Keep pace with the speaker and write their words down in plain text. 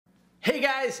Hey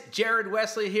guys, Jared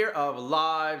Wesley here of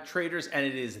Live Traders, and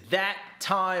it is that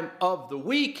time of the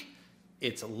week.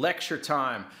 It's lecture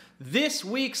time. This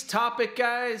week's topic,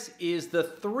 guys, is the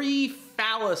 3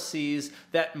 fallacies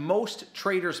that most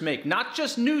traders make. Not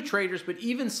just new traders, but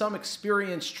even some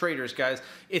experienced traders, guys.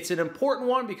 It's an important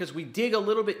one because we dig a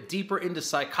little bit deeper into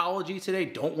psychology today.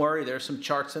 Don't worry, there's some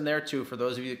charts in there too for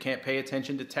those of you that can't pay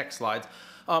attention to tech slides.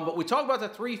 But we talk about the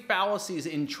 3 fallacies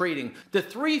in trading. The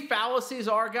 3 fallacies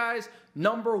are, guys,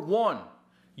 number 1,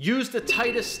 use the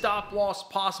tightest stop loss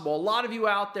possible. A lot of you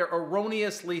out there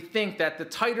erroneously think that the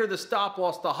tighter the stop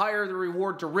loss, the higher the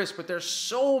reward to risk, but there's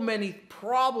so many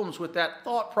problems with that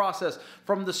thought process,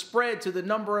 from the spread to the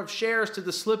number of shares to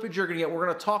the slippage you're gonna get. We're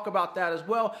gonna talk about that as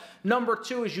well. Number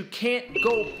 2 is you can't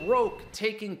go broke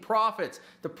taking profits.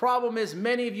 The problem is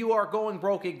many of you are going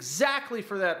broke exactly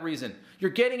for that reason. You're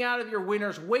getting out of your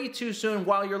winners way too soon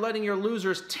while you're letting your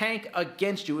losers tank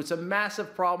against you. It's a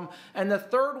massive problem. And the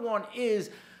third one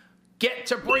is get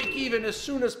to break even as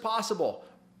soon as possible.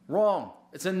 Wrong.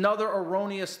 It's another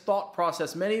erroneous thought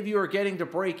process. Many of you are getting to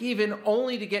break even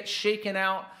only to get shaken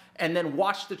out and then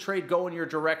watch the trade go in your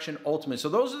direction ultimately. So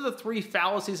those are the 3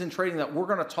 fallacies in trading that we're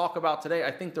going to talk about today.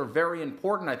 I think they're very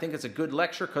important. I think it's a good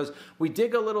lecture because we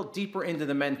dig a little deeper into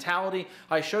the mentality.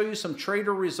 I show you some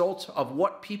trader results of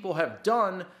what people have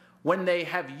done when they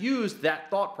have used that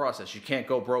thought process. You can't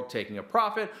go broke taking a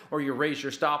profit, or you raise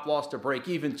your stop loss to break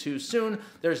even too soon.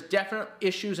 There's definite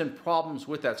issues and problems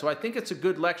with that. So I think it's a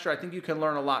good lecture. I think you can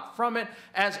learn a lot from it.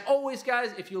 As always,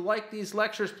 guys, if you like these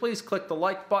lectures, please click the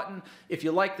like button. If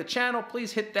you like the channel,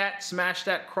 please hit that, smash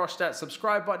that, crush that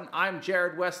subscribe button. I'm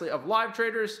Jared Wesley of Live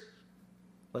Traders.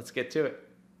 Let's get to it.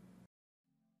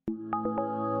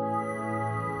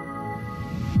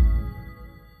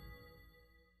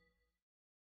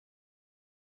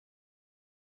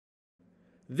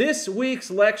 This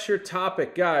week's lecture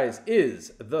topic, guys,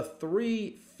 is the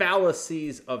 3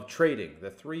 fallacies of trading. The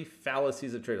 3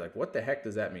 fallacies of trading. Like, what the heck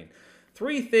does that mean?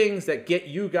 3 things that get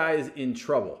you guys in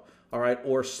trouble, all right?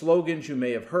 Or slogans you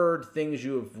may have heard, things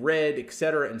you have read,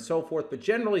 etc., and so forth, but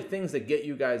generally things that get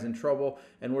you guys in trouble,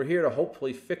 and we're here to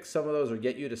hopefully fix some of those or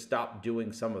get you to stop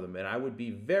doing some of them. And I would be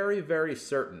very, very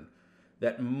certain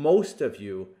that most of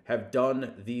you have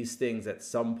done these things at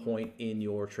some point in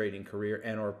your trading career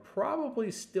and are probably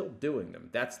still doing them.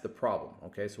 That's the problem,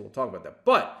 okay? So we'll talk about that.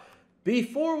 But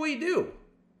before we do,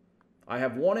 I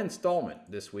have one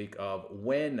installment this week of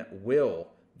when will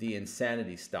the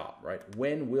insanity stop, right?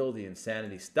 When will the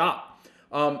insanity stop?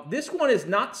 This one is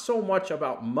not so much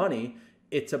about money.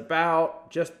 It's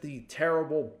about just the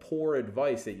terrible, poor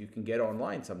advice that you can get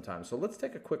online sometimes. So let's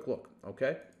take a quick look,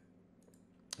 okay?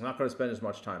 I'm not going to spend as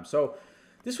much time. So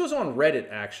this was on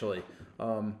Reddit, actually.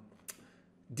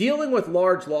 Dealing with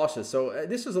large losses. So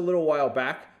this was a little while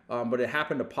back, but it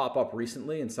happened to pop up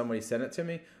recently, and somebody sent it to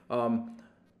me.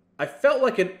 I felt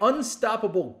like an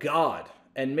unstoppable god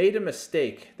and made a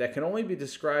mistake that can only be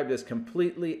described as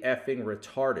completely effing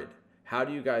retarded. How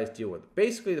do you guys deal with it?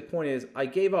 Basically, the point is I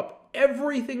gave up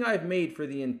everything I've made for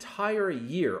the entire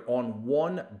year on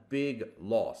one big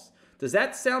loss. Does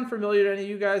that sound familiar to any of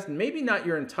you guys? Maybe not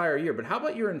your entire year, but how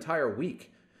about your entire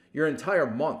week, your entire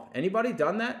month? Anybody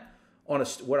done that on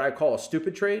what I call a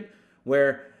stupid trade,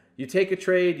 where you take a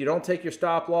trade, you don't take your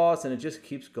stop loss, and it just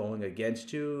keeps going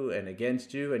against you,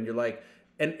 and you're like,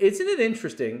 and isn't it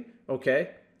interesting, okay?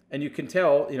 And you can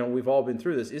tell, you know, we've all been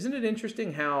through this. Isn't it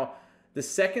interesting how the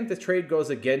second the trade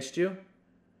goes against you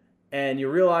and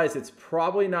you realize it's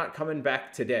probably not coming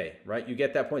back today, right? You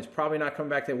get that point, it's probably not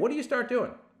coming back today. What do you start doing?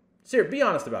 Seriously, be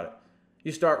honest about it.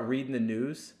 You start reading the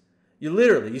news.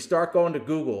 You start going to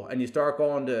Google and you start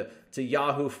going to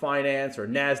Yahoo Finance or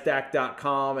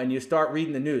NASDAQ.com and you start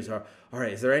reading the news. All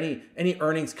right, is there any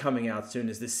earnings coming out soon?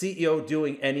 Is the CEO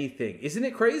doing anything? Isn't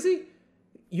it crazy?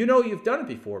 You know you've done it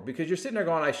before because you're sitting there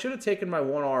going, I should have taken my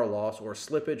 1R loss or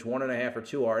slippage 1.5 or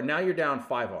 2R, and now you're down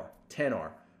 5R, 10R,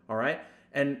 all right?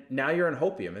 And now you're in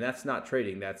hopium, and that's not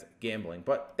trading, that's gambling.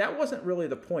 But that wasn't really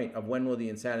the point of when will the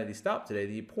insanity stop today.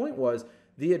 The point was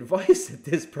the advice that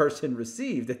this person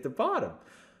received at the bottom.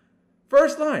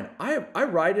 First line, I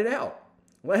ride it out.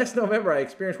 Last November, I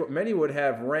experienced what many would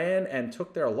have ran and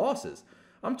took their losses.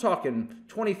 I'm talking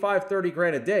 25, 30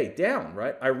 grand a day down,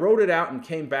 right? I rode it out and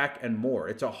came back and more.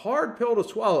 It's a hard pill to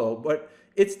swallow, but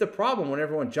it's the problem when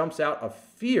everyone jumps out of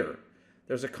fear.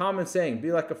 There's a common saying,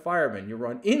 be like a fireman. You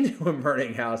run into a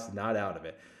burning house, not out of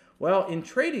it. Well, in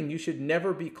trading, you should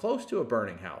never be close to a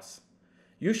burning house.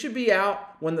 You should be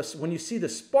out when you see the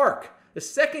spark. The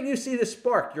second you see the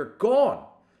spark, you're gone,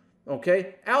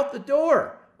 okay? Out the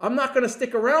door. I'm not going to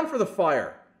stick around for the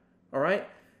fire, all right?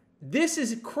 This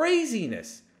is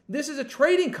craziness. This is a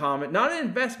trading comment, not an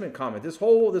investment comment. This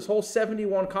whole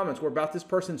 71 comments were about this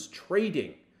person's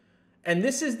trading. And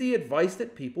this is the advice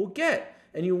that people get.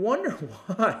 And you wonder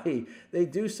why they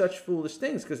do such foolish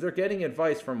things, because they're getting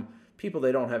advice from people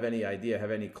they don't have any idea,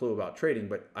 have any clue about trading.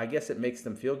 But I guess it makes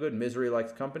them feel good. Misery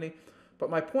likes company. But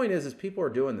my point is people are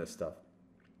doing this stuff.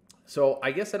 So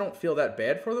I guess I don't feel that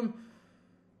bad for them.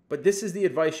 But this is the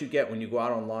advice you get when you go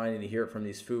out online and you hear it from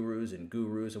these gurus and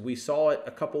gurus. And we saw it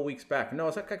a couple weeks back. No,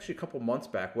 it's actually a couple months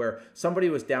back, where somebody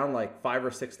was down like $5,000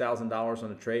 or $6,000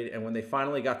 on a trade. And when they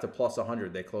finally got to plus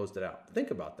 100, they closed it out.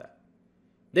 Think about that.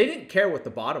 They didn't care what the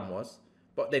bottom was,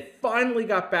 but they finally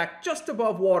got back just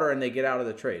above water and they get out of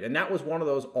the trade. And that was one of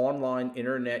those online,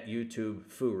 internet, YouTube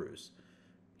gurus.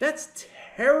 That's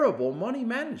terrible money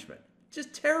management.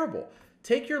 Just terrible.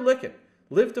 Take your licking.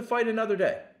 Live to fight another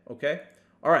day. Okay?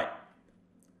 All right,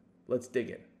 let's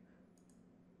dig in.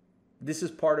 This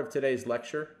is part of today's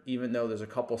lecture, even though there's a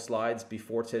couple slides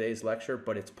before today's lecture,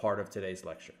 but it's part of today's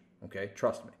lecture, okay?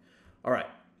 Trust me. All right,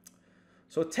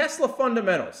 so Tesla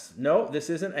fundamentals. No,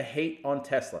 this isn't a hate on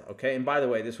Tesla, okay? And by the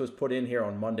way, this was put in here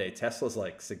on Monday. Tesla's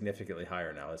like significantly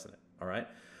higher now, isn't it? All right,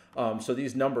 so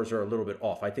these numbers are a little bit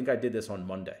off. I think I did this on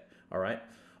Monday, all right?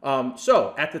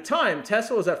 So at the time,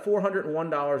 Tesla was at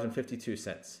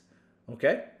 $401.52,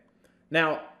 okay?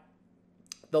 Now,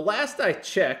 the last I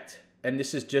checked, and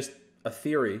this is just a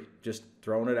theory, just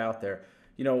throwing it out there,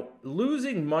 you know,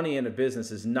 losing money in a business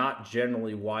is not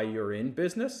generally why you're in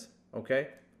business, okay?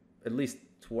 At least,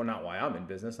 well, not why I'm in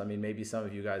business. I mean, maybe some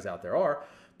of you guys out there are.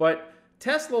 But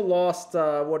Tesla lost,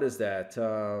 what is that,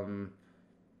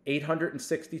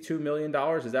 $862 million?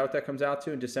 Is that what that comes out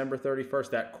to in December 31st,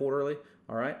 that quarterly?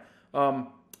 All right.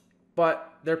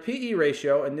 But their PE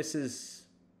ratio, and this is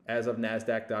as of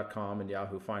NASDAQ.com and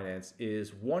Yahoo Finance,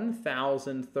 is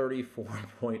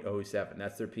 1,034.07.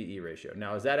 That's their PE ratio.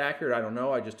 Now, is that accurate? I don't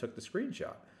know. I just took the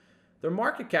screenshot. Their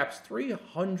market cap's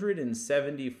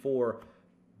 $374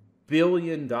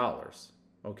 billion,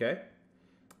 okay?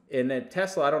 And then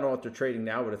Tesla, I don't know what they're trading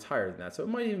now, but it's higher than that. So it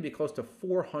might even be close to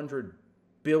 $400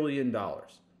 billion,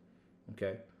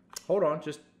 okay? Hold on,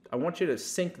 I want you to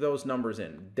sink those numbers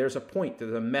in. There's a point,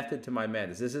 there's a method to my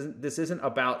madness. This isn't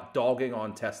about dogging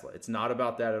on Tesla. It's not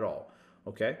about that at all,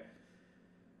 okay?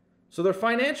 So their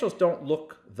financials don't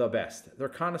look the best. They're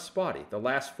kind of spotty. The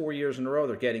last 4 years in a row,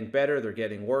 they're getting better, they're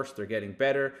getting worse, they're getting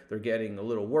better, they're getting a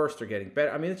little worse, they're getting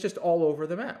better. I mean, it's just all over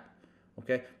the map,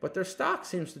 okay? But their stock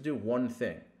seems to do one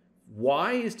thing.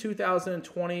 Why is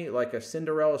 2020 like a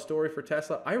Cinderella story for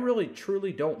Tesla? I really,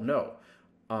 truly don't know.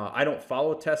 I don't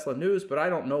follow Tesla news, but I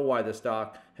don't know why the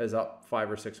stock has up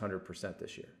 500 or 600%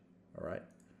 this year. All right.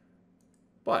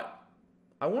 But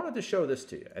I wanted to show this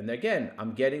to you. And again,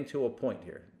 I'm getting to a point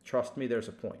here. Trust me, there's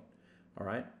a point. All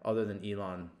right. Other than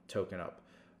Elon token up.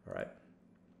 All right.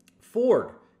 Ford,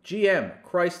 GM,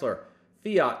 Chrysler,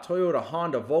 Fiat, Toyota,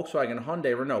 Honda, Volkswagen,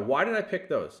 Hyundai, Renault. Why did I pick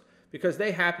those? Because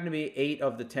they happen to be 8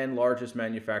 of the 10 largest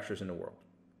manufacturers in the world.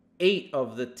 8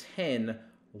 of the 10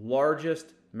 largest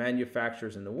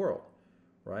manufacturers in the world,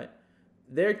 right?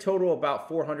 They total about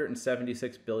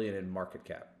 $476 billion in market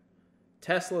cap.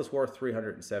 Tesla is worth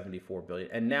 $374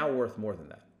 billion and now worth more than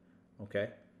that, okay?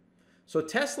 So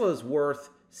Tesla is worth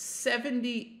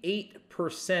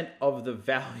 78% of the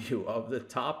value of the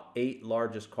top 8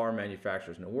 largest car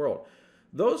manufacturers in the world.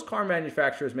 Those car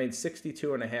manufacturers made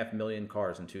 62.5 million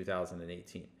cars in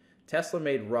 2018. Tesla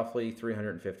made roughly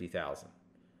 350,000,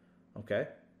 okay?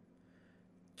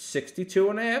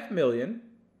 62.5 million,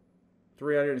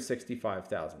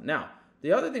 365,000. Now,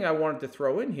 the other thing I wanted to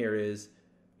throw in here is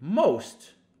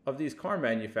most of these car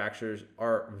manufacturers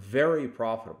are very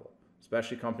profitable,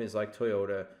 especially companies like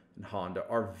Toyota and Honda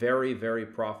are very, very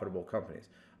profitable companies.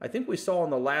 I think we saw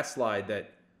on the last slide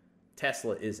that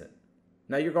Tesla isn't.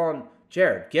 Now you're going,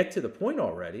 Jared, get to the point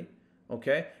already,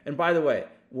 okay? And by the way,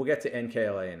 we'll get to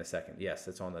NKLA in a second. Yes,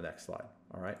 it's on the next slide,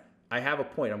 all right? I have a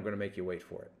point. I'm going to make you wait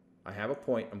for it. I have a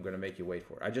point. I'm going to make you wait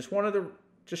for it. I just wanted to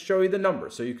just show you the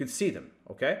numbers so you could see them,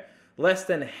 okay? Less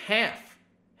than half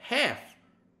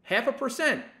a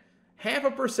percent,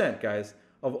 guys,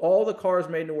 of all the cars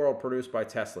made in the world produced by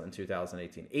Tesla in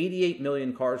 2018. 88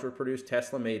 million cars were produced.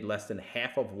 Tesla made less than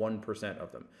half of 1%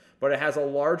 of them. But it has a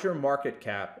larger market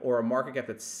cap, or a market cap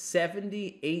that's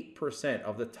 78%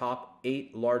 of the top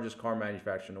 8 largest car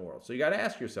manufacturers in the world. So you got to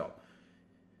ask yourself,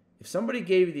 if somebody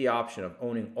gave you the option of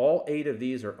owning all 8 of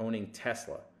these or owning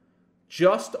Tesla,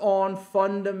 just on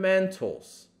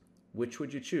fundamentals, which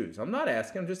would you choose? I'm not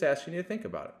asking, I'm just asking you to think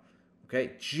about it.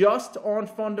 Okay, just on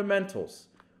fundamentals,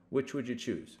 which would you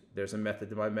choose? There's a method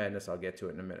to my madness. I'll get to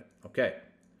it in a minute. Okay.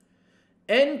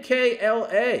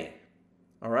 NKLA,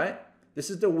 all right? This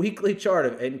is the weekly chart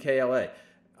of NKLA.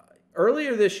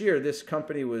 Earlier this year, this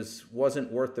company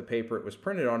wasn't worth the paper it was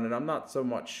printed on, and I'm not so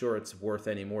much sure it's worth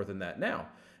any more than that now.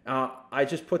 I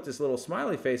just put this little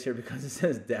smiley face here because it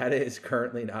says data is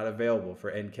currently not available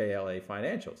for NKLA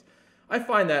financials. I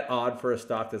find that odd for a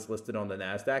stock that's listed on the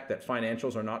NASDAQ, that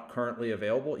financials are not currently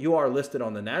available. You are listed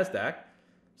on the NASDAQ,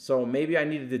 so maybe I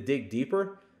needed to dig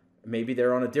deeper. Maybe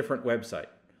they're on a different website.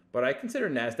 But I consider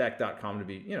NASDAQ.com to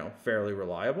be, fairly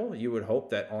reliable. You would hope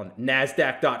that on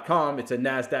NASDAQ.com, it's a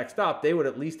NASDAQ stock, they would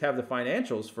at least have the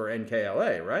financials for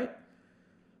NKLA, right?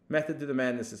 Method to the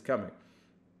madness is coming.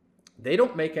 They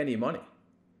don't make any money,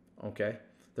 okay?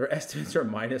 Their estimates are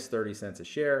minus 30 cents a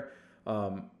share.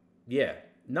 Yeah,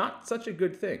 not such a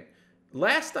good thing.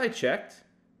 Last I checked,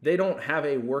 they don't have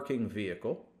a working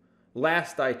vehicle.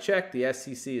 Last I checked, the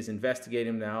SEC is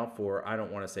investigating now for, I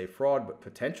don't want to say fraud, but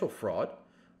potential fraud.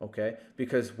 Okay,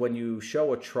 because when you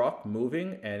show a truck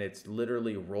moving and it's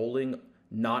literally rolling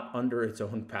not under its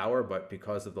own power, but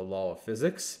because of the law of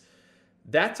physics,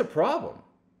 that's a problem.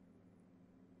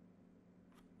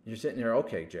 You're sitting there,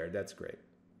 okay, Jared, that's great.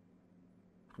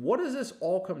 What does this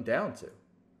all come down to?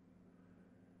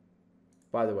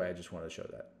 By the way, I just wanted to show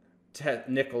that.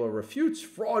 Nikola refutes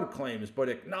fraud claims, but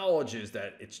acknowledges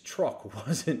that its truck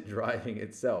wasn't driving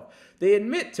itself. They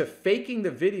admit to faking the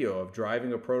video of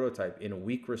driving a prototype in a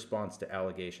weak response to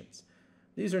allegations.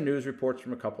 These are news reports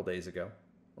from a couple days ago,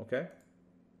 okay?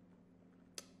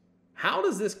 How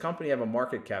does this company have a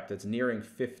market cap that's nearing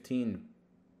 $15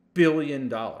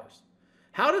 billion?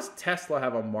 How does Tesla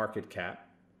have a market cap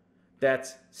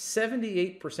that's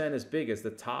 78% as big as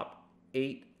the top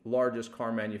 8 largest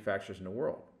car manufacturers in the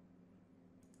world?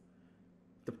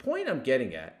 The point I'm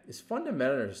getting at is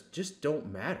fundamentals just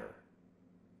don't matter.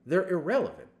 They're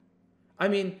irrelevant. I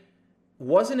mean,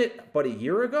 wasn't it but a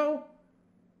year ago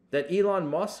that Elon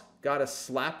Musk got a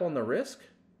slap on the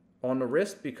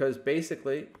wrist because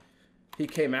basically he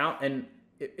came out, and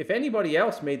if anybody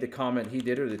else made the comment he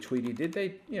did or the tweet he did,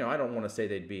 they, I don't want to say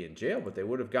they'd be in jail, but they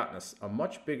would have gotten a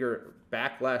much bigger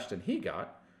backlash than he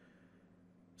got.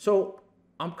 So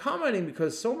I'm commenting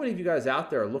because so many of you guys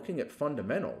out there are looking at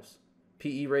fundamentals.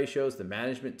 PE ratios, the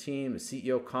management team, the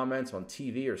CEO comments on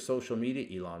TV or social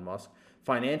media, Elon Musk,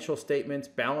 financial statements,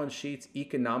 balance sheets,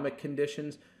 economic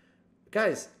conditions.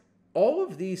 Guys, all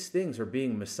of these things are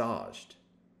being massaged.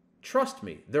 Trust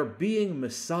me, they're being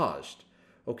massaged.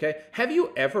 Okay? Have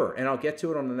you ever, and I'll get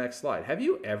to it on the next slide, have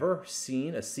you ever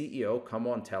seen a CEO come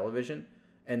on television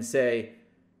and say,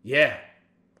 yeah,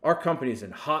 our company's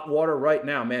in hot water right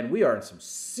now, man. We are in some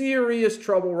serious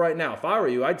trouble right now. If I were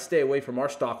you, I'd stay away from our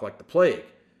stock like the plague.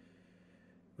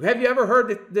 Have you ever heard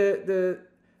the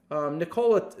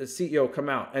Nikola CEO come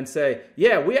out and say,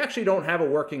 yeah, we actually don't have a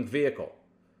working vehicle?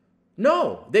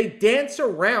 No, they dance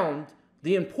around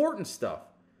the important stuff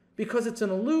because it's an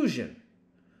illusion.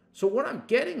 So what I'm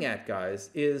getting at,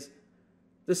 guys, is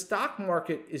the stock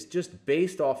market is just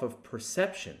based off of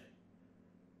perception.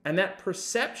 And that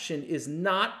perception is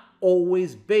not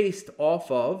always based off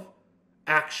of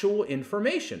actual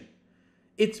information.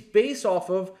 It's based off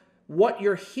of what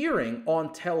you're hearing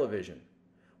on television,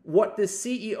 what the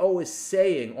CEO is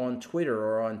saying on Twitter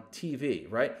or on TV,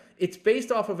 right? It's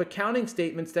based off of accounting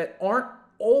statements that aren't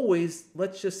always,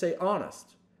 let's just say,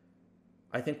 honest.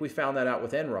 I think we found that out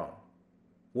with Enron,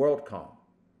 WorldCom,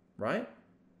 right?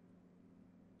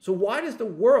 So why does the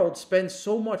world spend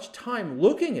so much time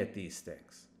looking at these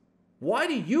things? Why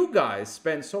do you guys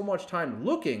spend so much time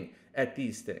looking at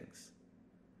these things?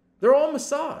 They're all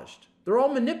massaged. They're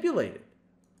all manipulated.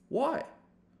 Why?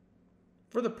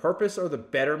 For the purpose or the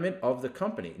betterment of the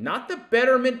company. Not the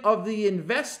betterment of the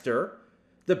investor,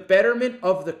 the betterment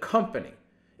of the company.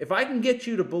 If I can get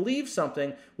you to believe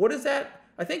something, what is that?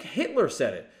 I think Hitler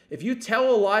said it. If you tell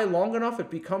a lie long enough,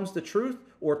 it becomes the truth,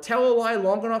 or tell a lie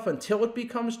long enough until it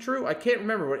becomes true. I can't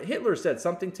remember what Hitler said,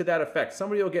 something to that effect.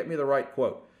 Somebody will get me the right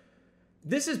quote.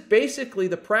 This is basically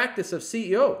the practice of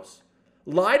CEOs.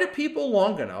 Lie to people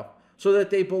long enough so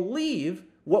that they believe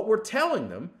what we're telling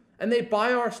them and they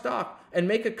buy our stock and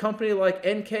make a company like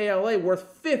NKLA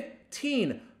worth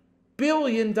 $15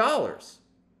 billion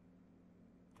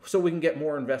so we can get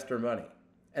more investor money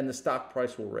and the stock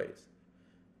price will raise.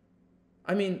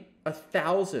 I mean,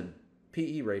 1,000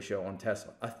 PE ratio on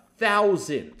Tesla.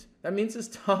 1,000. That means the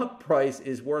stock price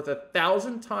is worth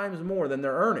 1,000 times more than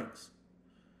their earnings.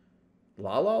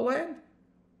 La La Land?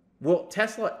 Will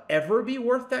Tesla ever be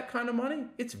worth that kind of money?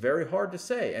 It's very hard to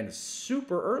say and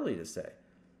super early to say.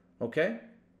 Okay?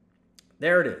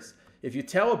 There it is. If you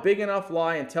tell a big enough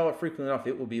lie and tell it frequently enough,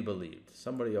 it will be believed.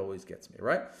 Somebody always gets me,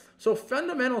 right? So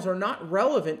fundamentals are not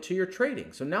relevant to your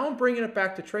trading. So now I'm bringing it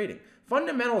back to trading.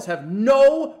 Fundamentals have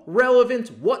no relevance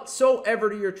whatsoever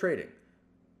to your trading.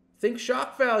 Think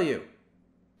shock value.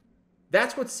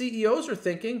 That's what CEOs are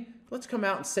thinking. Let's come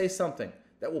out and say something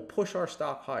that will push our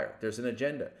stock higher. There's an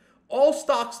agenda. All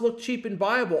stocks look cheap and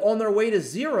buyable on their way to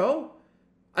zero.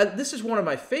 This is one of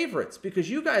my favorites because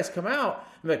you guys come out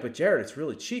and be like, but Jared, it's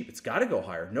really cheap. It's got to go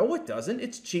higher. No, it doesn't.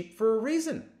 It's cheap for a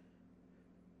reason.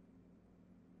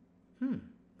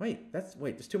 Wait,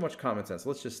 there's too much common sense.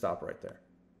 Let's just stop right there.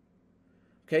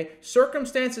 Okay,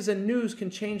 circumstances and news can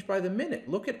change by the minute.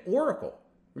 Look at Oracle.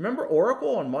 Remember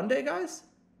Oracle on Monday, guys?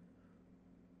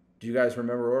 Do you guys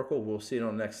remember Oracle? We'll see it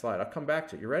on the next slide. I'll come back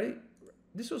to it. You ready?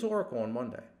 This was Oracle on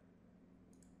Monday.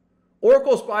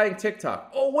 Oracle's buying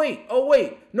TikTok. Oh, wait.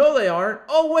 No, they aren't.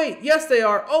 Oh, wait. Yes, they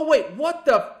are. Oh, wait. What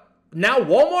the? Now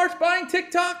Walmart's buying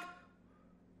TikTok?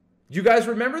 Do you guys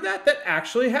remember that? That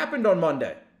actually happened on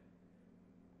Monday.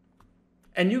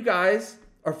 And you guys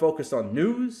are focused on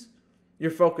news.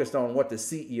 You're focused on what the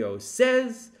CEO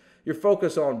says. You're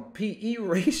focused on PE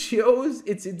ratios.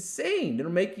 It's insane.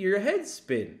 It'll make your head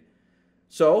spin.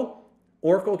 So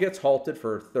Oracle gets halted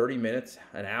for 30 minutes,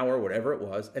 an hour, whatever it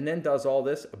was, and then does all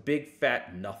this, a big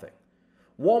fat nothing.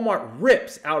 Walmart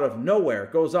rips out of nowhere,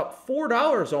 goes up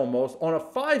 $4 almost on a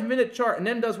 5-minute chart, and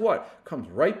then does what? Comes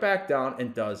right back down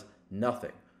and does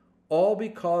nothing. All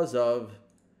because of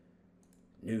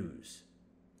news,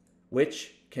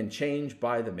 which can change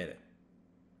by the minute.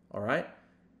 All right?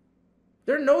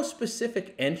 There are no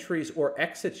specific entries or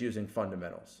exits using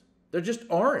fundamentals. There just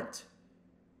aren't.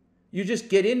 You just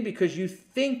get in because you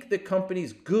think the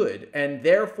company's good, and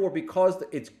therefore because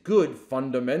it's good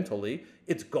fundamentally,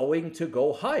 it's going to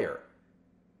go higher.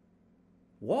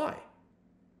 Why?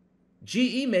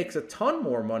 GE makes a ton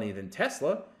more money than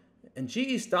Tesla, and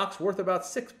GE stock's worth about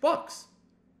 $6.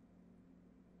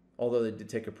 Although they did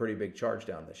take a pretty big charge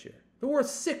down this year. They're worth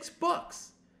 $6.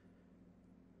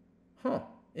 Huh,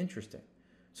 interesting.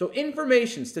 So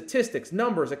information, statistics,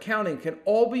 numbers, accounting can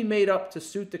all be made up to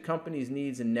suit the company's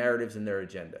needs and narratives and their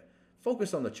agenda.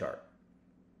 Focus on the chart.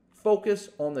 Focus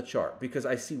on the chart, because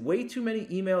I see way too many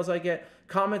emails I get,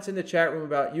 comments in the chat room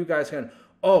about you guys going,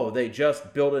 oh, they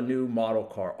just built a new model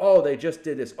car. Oh, they just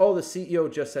did this. Oh, the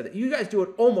CEO just said it. You guys do it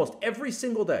almost every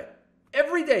single day.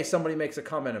 Every day somebody makes a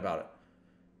comment about it.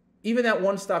 Even that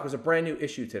one stock was a brand new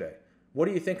issue today. What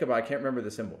do you think about? I can't remember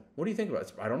the symbol. What do you think about?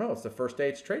 I don't know. It's the first day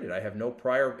it's traded. I have no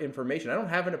prior information. I don't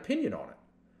have an opinion on it.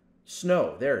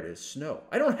 Snow. There it is. Snow.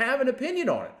 I don't have an opinion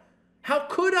on it. How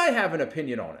could I have an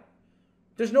opinion on it?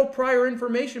 There's no prior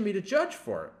information for me to judge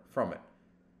from it.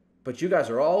 But you guys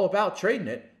are all about trading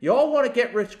it. You all want to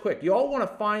get rich quick. You all want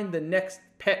to find the next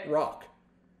pet rock.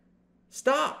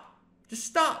 Stop. Just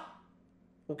stop.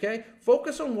 Okay?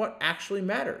 Focus on what actually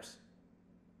matters.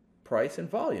 Price and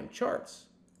volume charts.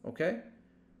 Okay?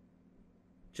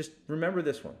 Just remember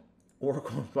this one.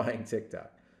 Oracle buying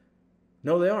TikTok.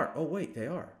 No, they aren't. Oh, wait, they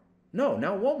are. No,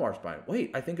 now Walmart's buying.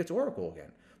 Wait, I think it's Oracle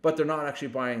again. But they're not actually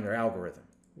buying their algorithm.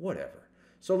 Whatever.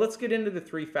 So let's get into the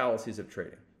 3 fallacies of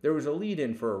trading. There was a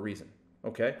lead-in for a reason.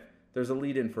 Okay? There's a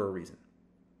lead-in for a reason.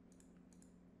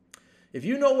 If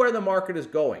you know where the market is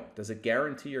going, does it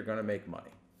guarantee you're going to make money?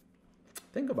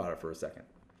 Think about it for a second.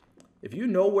 If you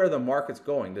know where the market's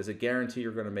going, does it guarantee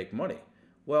you're going to make money?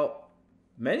 Well,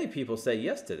 many people say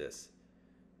yes to this.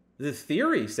 The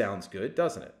theory sounds good,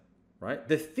 doesn't it? Right?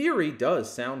 The theory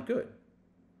does sound good.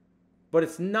 But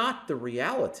it's not the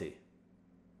reality.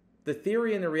 The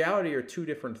theory and the reality are 2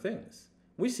 different things.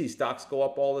 We see stocks go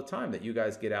up all the time that you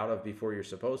guys get out of before you're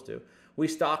supposed to. We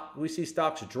see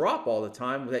stocks drop all the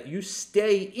time that you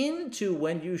stay into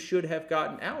when you should have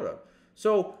gotten out of.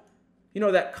 So, you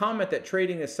know, that comment that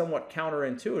trading is somewhat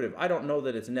counterintuitive, I don't know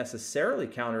that it's necessarily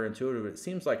counterintuitive. It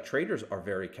seems like traders are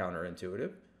very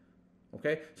counterintuitive.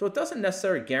 Okay? So it doesn't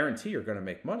necessarily guarantee you're going to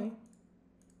make money.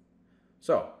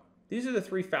 So these are the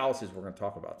 3 fallacies we're going to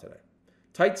talk about today.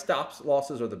 Tight stop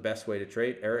losses are the best way to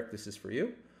trade. Eric, this is for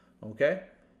you. Okay?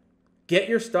 Get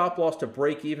your stop loss to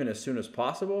break even as soon as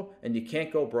possible, and you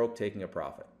can't go broke taking a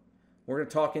profit. We're going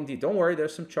to talk in detail. Don't worry,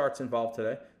 there's some charts involved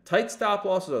today. Tight stop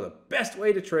losses are the best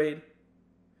way to trade.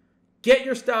 Get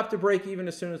your stop to break even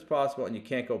as soon as possible, and you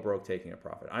can't go broke taking a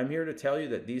profit. I'm here to tell you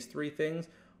that these 3 things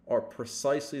are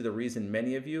precisely the reason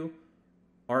many of you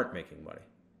aren't making money.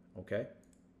 Okay?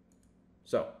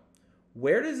 So,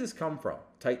 where does this come from?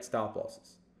 Tight stop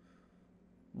losses.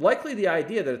 Likely the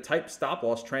idea that a tight stop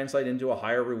loss translates into a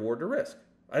higher reward to risk.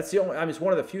 That's the only, I mean, it's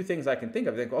one of the few things I can think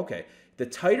of. I think, okay, the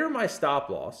tighter my stop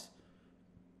loss,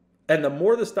 And the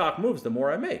more the stock moves, the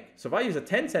more I make. So if I use a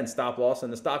 10-cent stop loss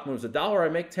and the stock moves $1, I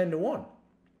make 10 to 1.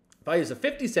 If I use a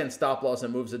 50-cent stop loss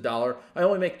and moves $1, I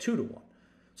only make 2 to 1.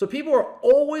 So people are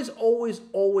always, always,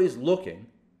 always looking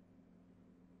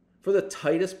for the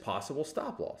tightest possible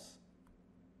stop loss.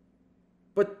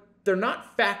 But they're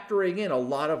not factoring in a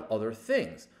lot of other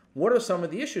things. What are some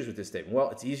of the issues with this statement? Well,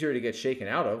 it's easier to get shaken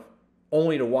out of,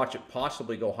 only to watch it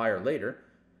possibly go higher later.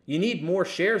 You need more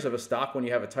shares of a stock when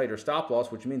you have a tighter stop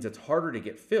loss, which means it's harder to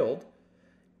get filled.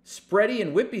 Spready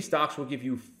and whippy stocks will give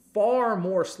you far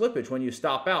more slippage when you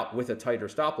stop out with a tighter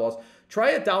stop loss.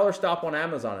 Try a dollar stop on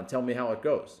Amazon and tell me how it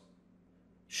goes.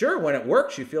 Sure, when it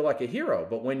works, you feel like a hero,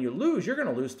 but when you lose, you're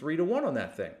going to lose 3 to 1 on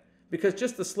that thing because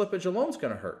just the slippage alone is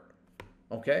going to hurt.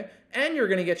 Okay? And you're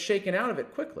going to get shaken out of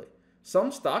it quickly.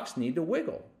 Some stocks need to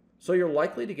wiggle, so you're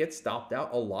likely to get stopped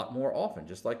out a lot more often,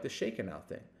 just like the shaken out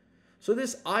thing. So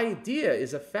this idea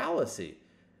is a fallacy.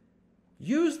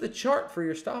 Use the chart for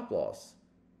your stop loss.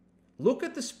 Look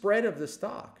at the spread of the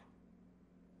stock.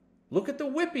 Look at the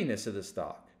whippiness of the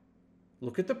stock.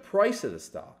 Look at the price of the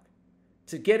stock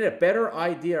to get a better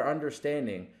idea or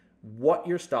understanding what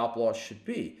your stop loss should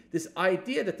be. This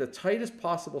idea that the tightest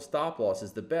possible stop loss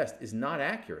is the best is not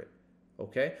accurate.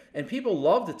 Okay? And people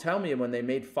love to tell me when they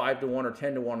made 5 to 1 or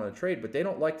 10 to 1 on a trade, but they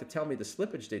don't like to tell me the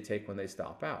slippage they take when they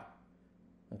stop out.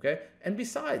 Okay? And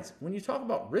besides, when you talk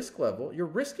about risk level, you're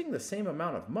risking the same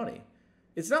amount of money.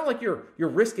 It's not like you're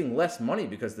risking less money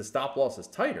because the stop loss is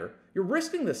tighter. You're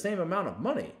risking the same amount of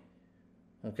money.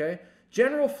 Okay?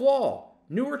 General flaw.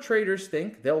 Newer traders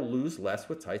think they'll lose less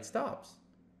with tight stops.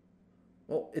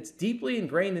 Well, it's deeply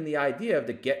ingrained in the idea of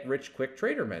the get-rich-quick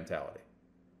trader mentality.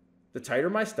 The tighter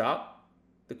my stop,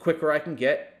 the quicker I can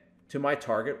get to my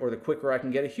target, or the quicker I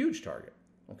can get a huge target.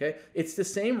 Okay? It's the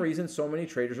same reason so many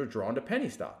traders are drawn to penny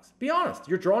stocks. Be honest,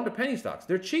 you're drawn to penny stocks.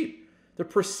 They're cheap. The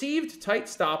perceived tight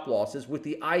stop losses with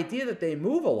the idea that they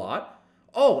move a lot.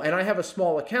 Oh, and I have a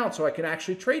small account so I can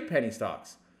actually trade penny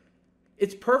stocks.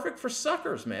 It's perfect for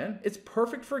suckers, man. It's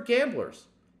perfect for gamblers.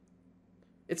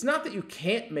 It's not that you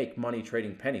can't make money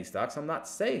trading penny stocks. I'm not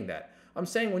saying that. I'm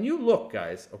saying when you look,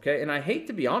 guys, okay, and I hate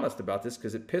to be honest about this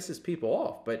because it pisses people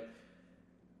off, but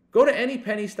go to any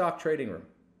penny stock trading room.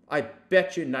 I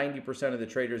bet you 90% of the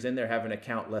traders in there have an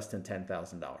account less than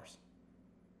 $10,000.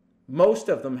 Most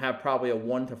of them have probably a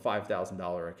 $1,000 to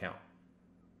 $5,000 account.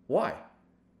 Why?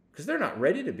 Because they're not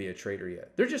ready to be a trader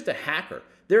yet. They're just a hacker.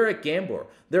 They're a gambler.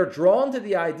 They're drawn to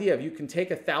the idea of you can take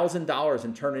 $1,000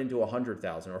 and turn it into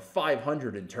 $100,000 or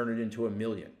 $500 and turn it into $1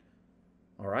 million.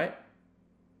 All right?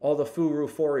 All the Furu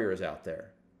Fouriers out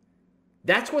there.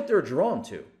 That's what they're drawn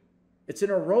to. It's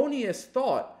an erroneous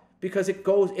thought because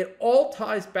it all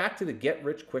ties back to the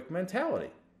get-rich-quick mentality.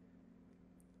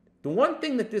 The one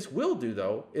thing that this will do,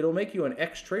 though, it'll make you an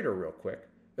ex-trader real quick.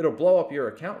 It'll blow up your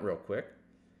account real quick.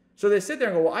 So they sit there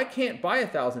and go, well, I can't buy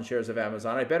 1,000 shares of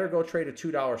Amazon. I better go trade a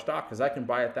 $2 stock because I can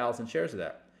buy 1,000 shares of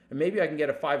that. And maybe I can get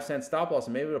a 5-cent stop loss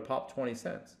and maybe it'll pop 20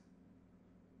 cents.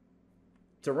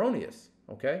 It's erroneous,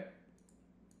 okay?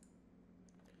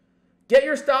 Get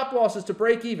your stop losses to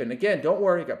break even. Again, don't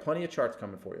worry. You've got plenty of charts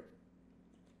coming for you.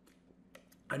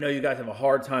 I know you guys have a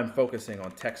hard time focusing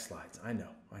on text slides. I know.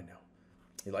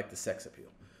 You like the sex appeal.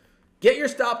 Get your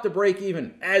stop to break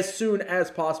even as soon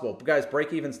as possible. Guys,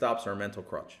 break even stops are a mental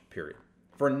crutch, period.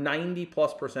 For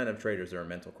 90+% of traders, they're a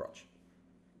mental crutch.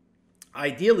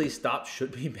 Ideally, stops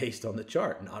should be based on the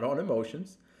chart, not on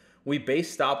emotions. We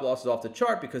base stop losses off the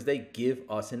chart because they give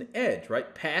us an edge,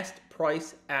 right? Past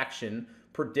price action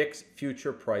predicts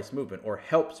future price movement or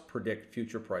helps predict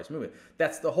future price movement.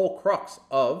 That's the whole crux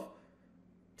of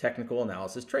technical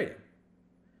analysis trading.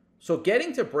 So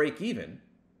getting to break even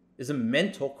is a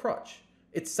mental crutch.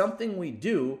 It's something we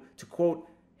do to, quote,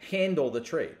 handle the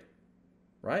trade,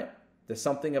 right? There's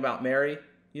something about Mary.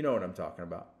 You know what I'm talking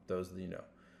about, those of you know.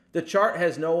 The chart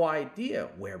has no idea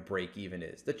where break even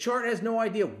is. The chart has no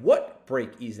idea what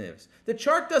break even is. The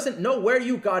chart doesn't know where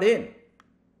you got in.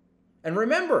 And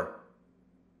remember,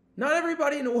 not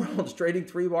everybody in the world is trading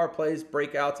 3-bar plays,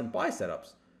 breakouts, and buy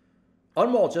setups.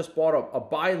 Unwall just bought a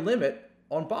buy limit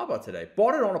on BABA today.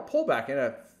 Bought it on a pullback in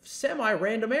a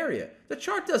semi-random area. The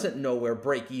chart doesn't know where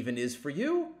break-even is for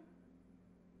you.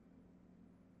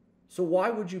 So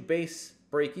why would you base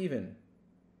break-even?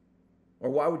 Or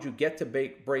why would you get to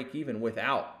break-even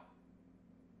without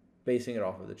basing it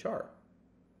off of the chart?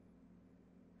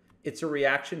 It's a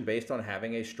reaction based on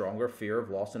having a stronger fear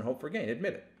of loss and hope for gain.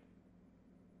 Admit it.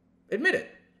 Admit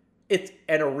it. It's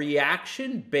a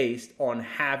reaction based on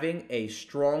having a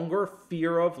stronger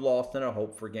fear of loss than a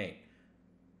hope for gain.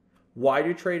 Why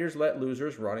do traders let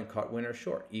losers run and cut winners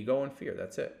short? Ego and fear,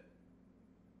 that's it.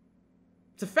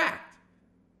 It's a fact.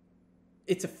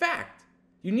 It's a fact.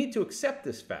 You need to accept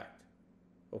this fact.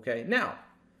 Okay? Now,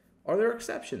 are there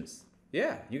exceptions?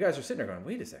 Yeah, you guys are sitting there going,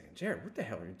 wait a second, Jared, what the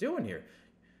hell are you doing here?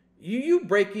 You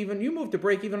break even, you move to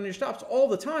break even on your stops all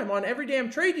the time. On every damn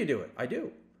trade you do it. I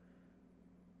do.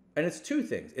 And it's two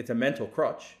things. It's a mental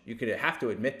crutch. You could have to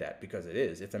admit that because it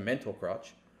is. It's a mental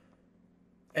crutch.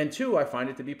 And two, I find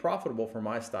it to be profitable for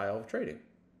my style of trading.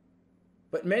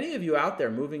 But many of you out there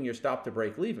moving your stop to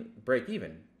break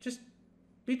even, just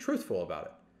be truthful about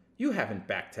it. You haven't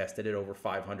back tested it over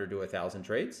 500 to 1,000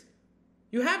 trades.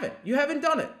 You haven't. You haven't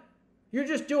done it. You're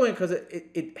just doing it because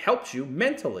it helps you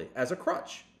mentally as a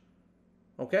crutch.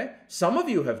 Okay? Some of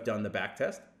you have done the back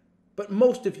test, but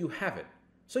most of you haven't.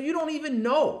 So you don't even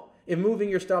know if moving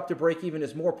your stop to break even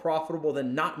is more profitable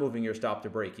than not moving your stop to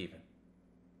break even.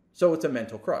 So it's a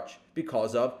mental crutch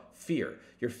because of fear.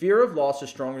 Your fear of loss is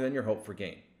stronger than your hope for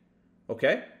gain.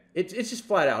 Okay? It's just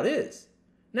flat out is.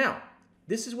 Now,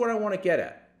 this is what I want to get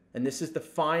at. And this is the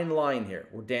fine line here.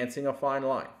 We're dancing a fine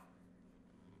line.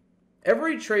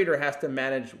 Every trader has to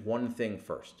manage one thing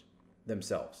first,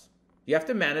 themselves. You have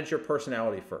to manage your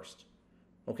personality first.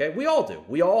 Okay? We all do.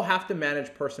 We all have to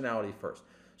manage personality first.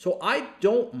 So I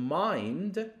don't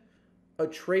mind a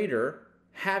trader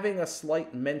having a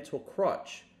slight mental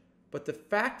crutch. But the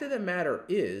fact of the matter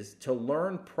is, to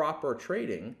learn proper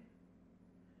trading,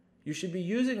 you should be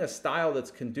using a style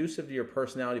that's conducive to your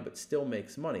personality but still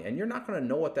makes money. And you're not going to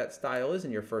know what that style is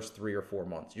in your first 3 or 4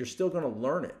 months. You're still going to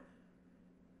learn it.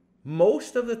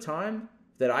 Most of the time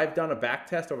that I've done a back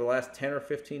test over the last 10 or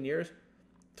 15 years,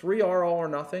 3R all or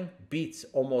nothing beats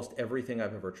almost everything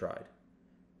I've ever tried.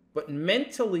 But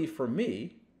mentally for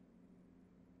me,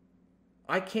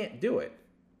 I can't do it.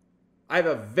 I have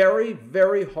a very,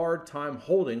 very hard time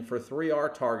holding for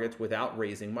 3R targets without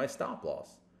raising my stop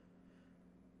loss.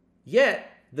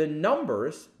 Yet, the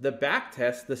numbers, the back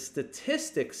test, the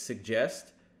statistics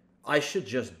suggest I should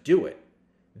just do it.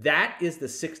 That is the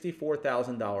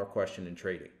 $64,000 question in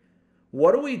trading.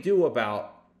 What do we do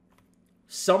about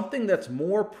something that's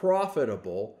more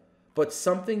profitable, but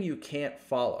something you can't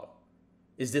follow?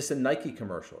 Is this a Nike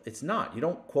commercial? It's not. You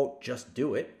don't, quote, just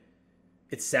do it.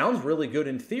 It sounds really good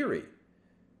in theory.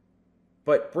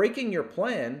 But breaking your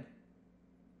plan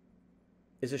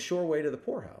is a sure way to the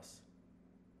poorhouse.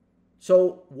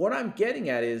 So what I'm getting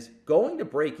at is going to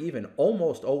break even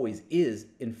almost always is,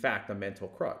 in fact, a mental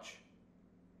crutch.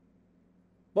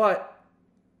 But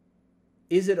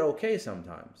is it okay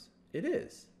sometimes? It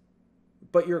is.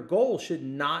 But your goal should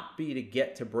not be to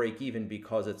get to break even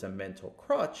because it's a mental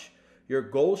crutch. Your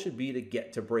goal should be to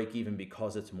get to break even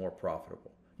because it's more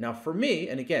profitable. Now for me,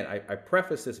 and again, I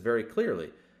preface this very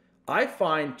clearly, I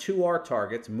find 2R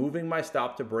targets, moving my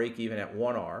stop to break even at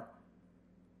 1R,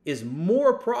 is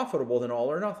more profitable than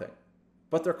all or nothing.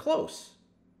 But they're close.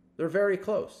 They're very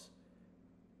close.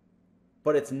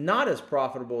 But it's not as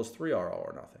profitable as 3R all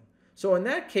or nothing. So in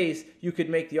that case, you could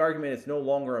make the argument it's no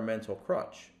longer a mental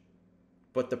crutch.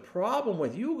 But the problem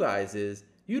with you guys is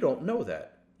you don't know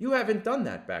that. You haven't done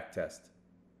that back test.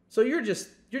 So you're just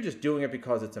doing it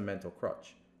because it's a mental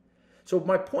crutch. So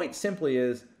my point simply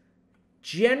is,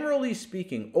 generally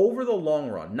speaking, over the long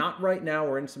run, not right now,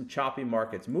 we're in some choppy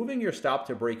markets, moving your stop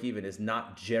to break even is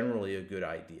not generally a good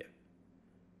idea.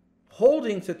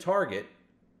 Holding to target,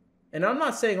 and I'm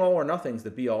not saying all or nothing is the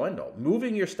be all end all.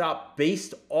 Moving your stop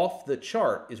based off the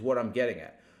chart is what I'm getting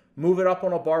at. Move it up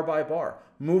on a bar by bar.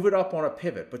 Move it up on a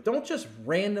pivot. But don't just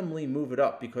randomly move it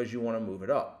up because you want to move it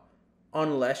up.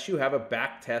 Unless you have a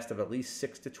back test of at least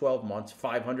 6 to 12 months,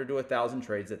 500 to 1,000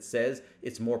 trades that says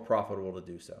it's more profitable to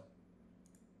do so.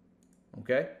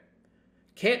 Okay?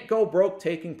 Can't go broke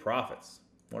taking profits.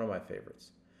 One of my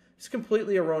favorites. It's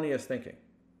completely erroneous thinking.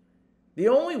 The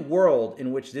only world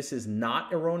in which this is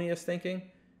not erroneous thinking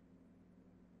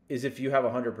is if you have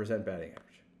 100% batting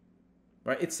average.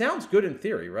 Right? It sounds good in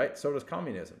theory, right? So does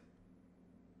communism.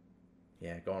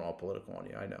 Yeah, going all political on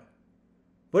you, I know.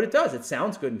 But it does. It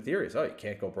sounds good in theory. So you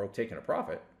can't go broke taking a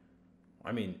profit.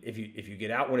 I mean, if you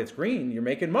get out when it's green, you're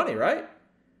making money, right?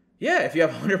 Yeah, if you have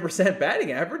 100%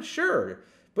 batting average, sure.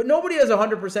 But nobody has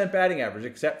 100% batting average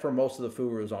except for most of the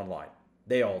gurus online.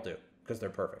 They all do because they're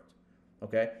perfect.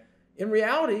 Okay? In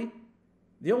reality,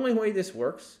 the only way this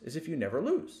works is if you never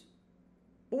lose.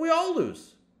 But we all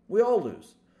lose. We all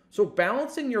lose. So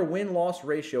balancing your win-loss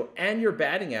ratio and your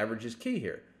batting average is key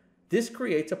here. This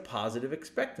creates a positive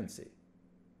expectancy.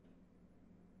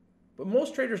 But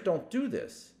most traders don't do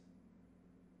this.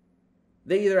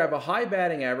 They either have a high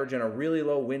batting average and a really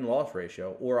low win-loss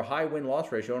ratio, or a high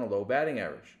win-loss ratio and a low batting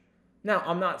average. Now,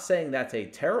 I'm not saying that's a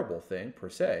terrible thing per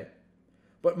se,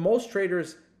 but most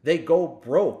traders, they go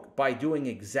broke by doing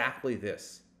exactly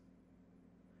this.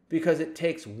 because it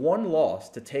takes one loss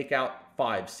to take out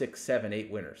 5, 6, 7,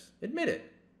 8 winners. Admit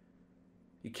it.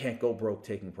 You can't go broke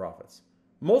taking profits.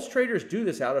 Most traders do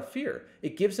this out of fear.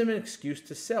 It gives them an excuse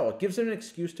to sell. It gives them an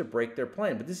excuse to break their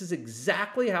plan. But this is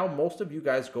exactly how most of you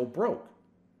guys go broke.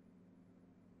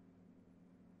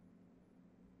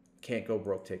 Can't go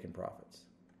broke taking profits.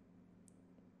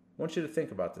 I want you to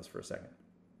think about this for a second.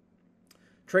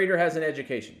 Trader has an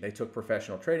education. They took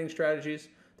professional trading strategies.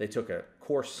 They took a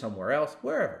course somewhere else,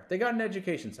 wherever. They got an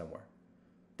education somewhere.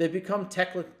 They become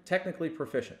technically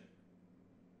proficient.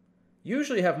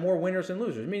 Usually have more winners than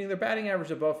losers, meaning their batting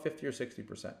average above 50 or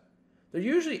 60%. They're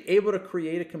usually able to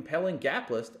create a compelling gap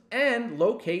list and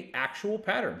locate actual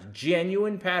patterns,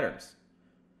 genuine patterns.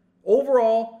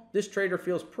 Overall, this trader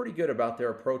feels pretty good about their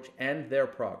approach and their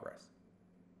progress.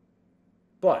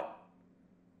 But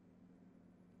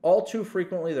all too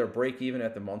frequently, they're break even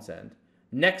at the month's end.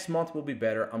 Next month will be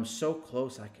better. I'm so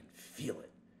close, I can feel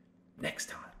it. Next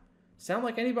time. Sound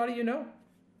like anybody you know?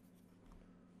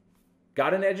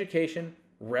 Got an education,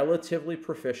 relatively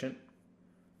proficient.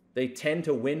 They tend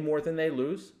to win more than they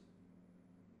lose.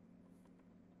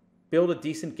 Build a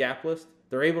decent gap list.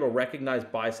 They're able to recognize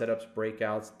buy setups,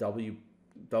 breakouts,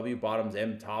 W bottoms,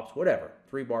 M tops, whatever.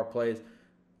 3-bar plays.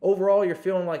 Overall, you're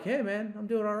feeling like, hey, man, I'm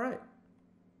doing all right.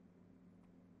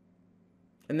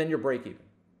 And then you're break even.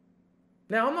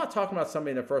 Now, I'm not talking about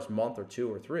somebody in the first month or 2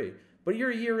 or 3, but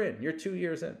you're a year in. You're 2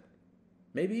 years in.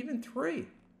 Maybe even 3.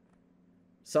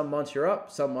 Some months you're up,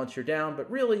 some months you're down, but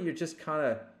really you're just kind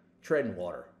of treading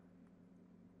water.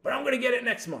 But I'm going to get it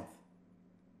next month.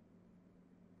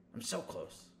 I'm so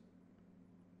close.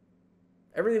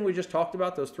 Everything we just talked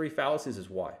about, those 3 fallacies, is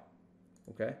why.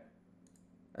 Okay?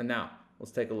 And now,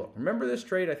 let's take a look. Remember this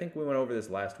trade? I think we went over this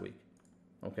last week.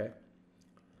 Okay?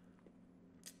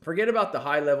 Forget about the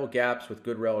high-level gaps with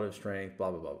good relative strength,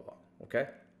 blah, blah, blah, blah. Okay?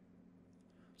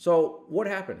 So what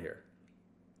happened here?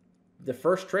 The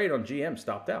first trade on GM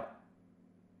stopped out,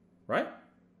 right?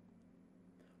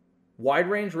 Wide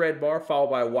range red bar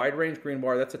followed by a wide range green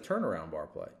bar. That's a turnaround bar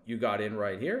play. You got in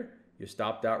right here. You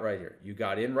stopped out right here. You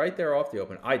got in right there off the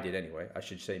open. I did anyway. I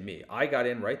should say me. I got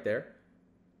in right there.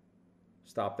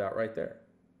 Stopped out right there.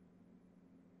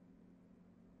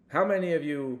 How many of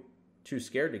you too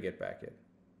scared to get back in?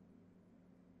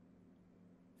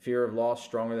 Fear of loss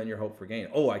stronger than your hope for gain.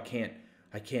 Oh, I can't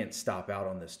stop out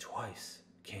on this twice.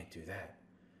 Can't do that.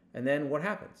 And then what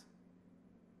happens?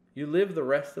 You live the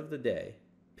rest of the day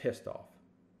pissed off.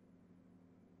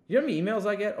 You know how many emails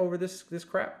I get over this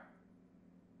crap?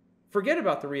 Forget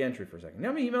about the re-entry for a second. You know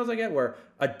how many emails I get where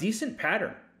a decent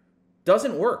pattern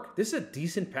doesn't work? This is a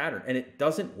decent pattern and it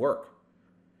doesn't work.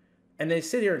 And they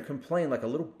sit here and complain like a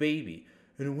little baby.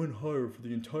 And it went higher for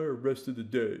the entire rest of the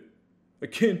day. I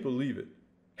can't believe it.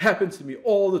 Happens to me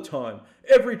all the time.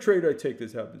 Every trade I take,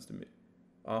 this happens to me.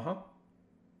 Uh-huh.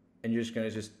 And you're just going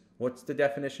to what's the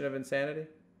definition of insanity?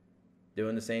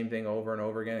 Doing the same thing over and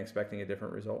over again, expecting a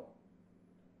different result?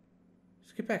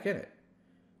 Just get back in it.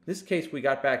 In this case, we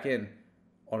got back in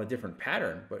on a different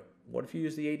pattern, but what if you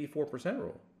use the 84%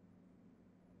 rule?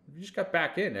 If you just got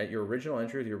back in at your original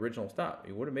entry with your original stop,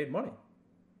 you would have made money,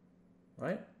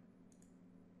 right?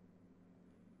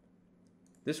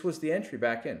 This was the entry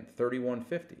back in,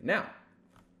 31.50. Now,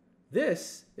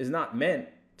 this is not meant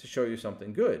to show you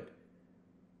something good.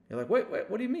 You're like, wait,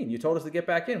 what do you mean? You told us to get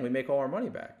back in. We make all our money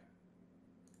back.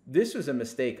 This was a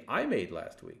mistake I made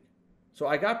last week. So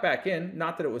I got back in,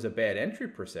 not that it was a bad entry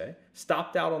per se,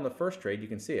 stopped out on the first trade. You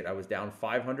can see it. I was down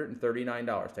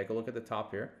 $539. Take a look at the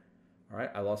top here. All right,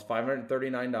 I lost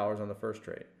 $539 on the first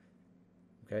trade.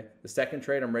 Okay, the second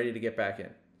trade, I'm ready to get back in.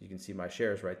 You can see my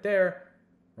shares right there,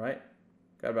 right?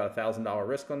 Got about $1,000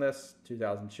 risk on this,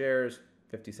 2,000 shares,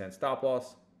 50-cent stop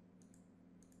loss.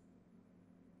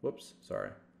 Whoops, sorry.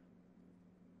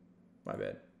 My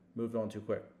bad. Moved on too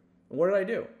quick. And what did I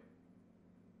do?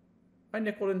 I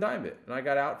nickeled and dimed it, and I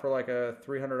got out for like a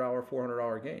 $300,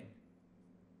 $400 gain.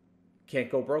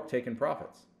 Can't go broke taking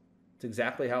profits. It's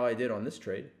exactly how I did on this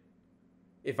trade.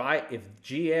 If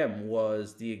GM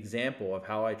was the example of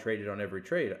how I traded on every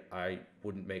trade, I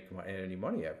wouldn't make any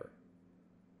money ever.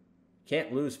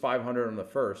 Can't lose 500 on the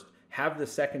first. Have the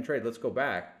second trade. Let's go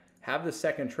back. Have the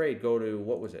second trade go to,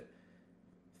 what was it?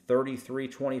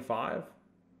 33.25.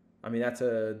 I mean, that's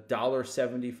a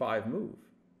 $1.75 move.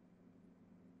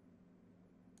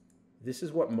 This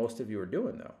is what most of you are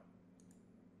doing, though.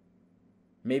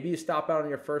 Maybe you stop out on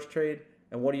your first trade,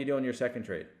 and what do you do on your second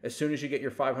trade? As soon as you get your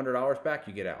 $500 back,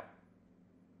 you get out.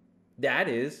 That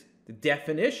is the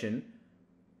definition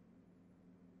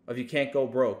of you can't go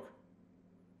broke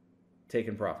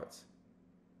taking profits.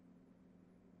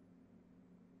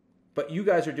 But you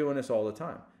guys are doing this all the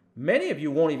time. Many of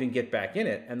you won't even get back in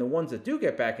it, and the ones that do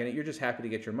get back in it, you're just happy to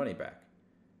get your money back.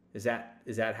 Is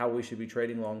that how we should be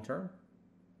trading long term?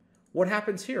 What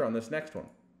happens here on this next one?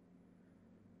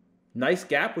 Nice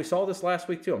gap. We saw this last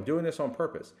week too. I'm doing this on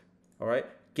purpose. All right.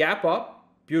 Gap up.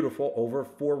 Beautiful. Over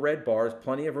 4 red bars.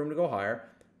 Plenty of room to go higher.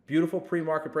 Beautiful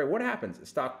pre-market break. What happens? The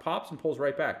stock pops and pulls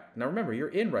right back. Now remember, you're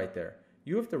in right there.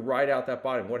 You have to ride out that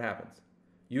bottom. What happens?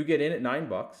 You get in at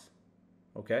 $9.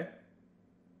 Okay.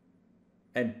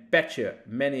 And betcha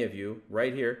many of you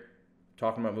right here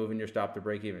talking about moving your stop to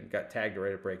break even. Got tagged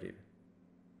right at break even.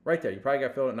 Right there. You probably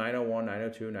got filled at 901,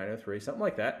 902, 903, something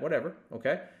like that. Whatever.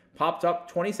 Okay. Popped up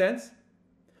 20 cents.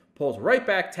 Pulls right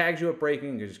back, tags you at break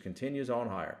even, and just continues on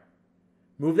higher.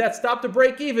 Move that stop to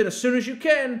break even as soon as you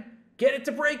can. Get it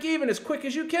to break even as quick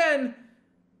as you can.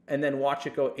 And then watch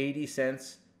it go 80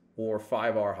 cents or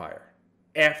 5R higher.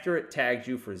 After it tags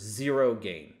you for 0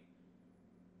 gain.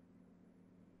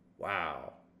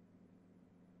 Wow.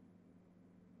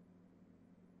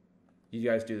 You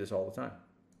guys do this all the time.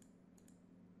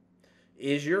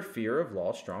 Is your fear of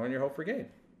loss stronger than your hope for gain?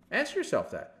 Ask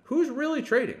yourself that. Who's really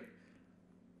trading?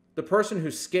 The person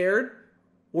who's scared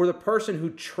or the person who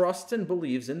trusts and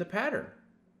believes in the pattern?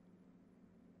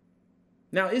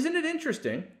 Now, isn't it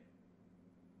interesting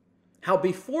how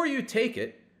before you take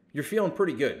it, you're feeling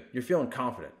pretty good. You're feeling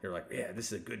confident. You're like, yeah,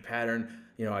 this is a good pattern.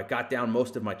 You know, I got down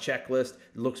most of my checklist.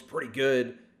 It looks pretty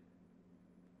good.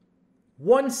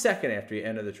 1 second after you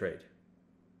enter the trade,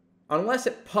 unless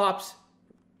it pops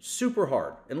super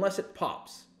hard, unless it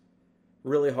pops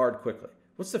really hard quickly,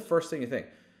 what's the first thing you think?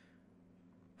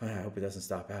 I hope it doesn't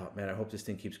stop out. Man, I hope this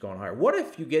thing keeps going higher. What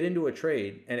if you get into a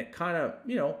trade and it kind of,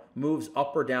 moves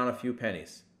up or down a few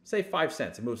pennies? Say 5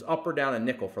 cents. It moves up or down a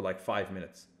nickel for like 5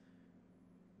 minutes.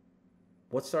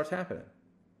 What starts happening?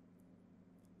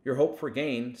 Your hope for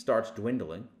gain starts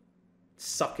dwindling,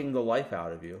 sucking the life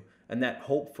out of you, and that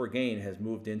hope for gain has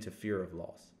moved into fear of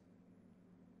loss.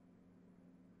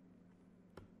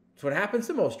 That's what happens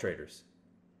to most traders.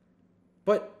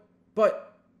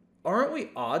 But aren't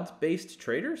we odds-based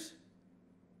traders?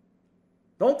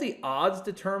 Don't the odds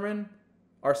determine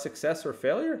our success or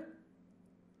failure?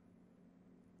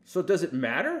 So does it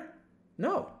matter?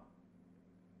 No.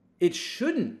 It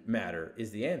shouldn't matter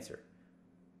is the answer.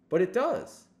 But it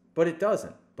does. But it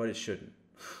doesn't. But it shouldn't.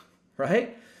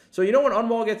 Right? So when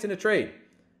Unwall gets in a trade,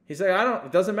 he's like,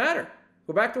 it doesn't matter.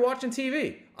 Go back to watching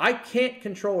TV. I can't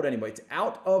control it anymore. It's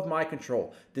out of my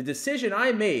control. The decision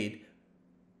I made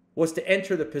was to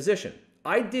enter the position.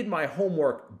 I did my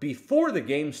homework before the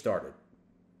game started.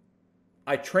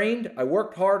 I trained, I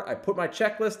worked hard, I put my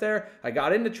checklist there, I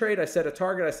got into trade, I set a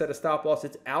target, I set a stop loss.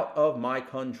 It's out of my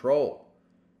control.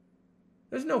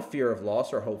 There's no fear of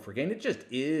loss or hope for gain. It just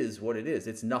is what it is.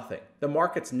 It's nothing. The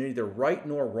market's neither right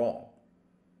nor wrong.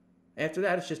 After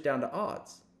that, it's just down to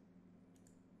odds.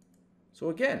 So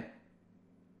again,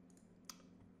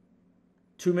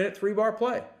 2-minute 3-bar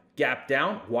play. Gap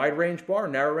down, wide range bar,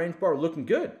 narrow range bar, looking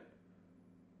good.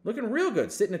 Looking real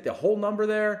good. Sitting at the whole number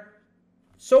there.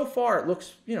 So far, it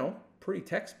looks, pretty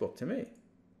textbook to me.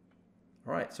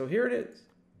 All right, so here it is.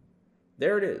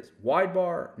 There it is. Wide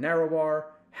bar, narrow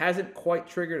bar. Hasn't quite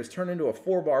triggered. It's turned into a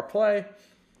 4-bar play.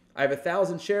 I have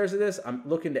 1,000 shares of this. I'm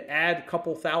looking to add a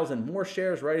couple thousand more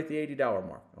shares right at the $80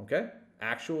 mark. Okay?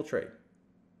 Actual trade.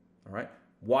 All right?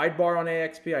 Wide bar on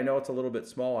AXP. I know it's a little bit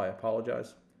small. I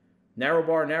apologize. Narrow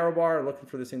bar. Looking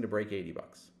for this thing to break $80.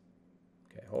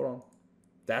 Okay, hold on.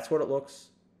 That's what it looks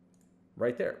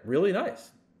right there. Really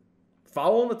nice.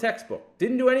 Following the textbook.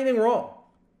 Didn't do anything wrong.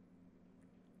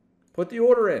 Put the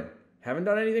order in. Haven't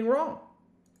done anything wrong.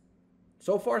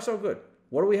 So far, so good.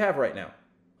 What do we have right now?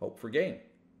 Hope for gain.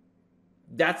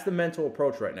 That's the mental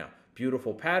approach right now.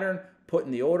 Beautiful pattern.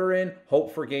 Putting the order in.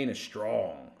 Hope for gain is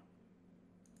strong.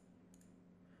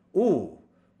 Ooh,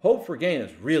 hope for gain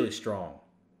is really strong.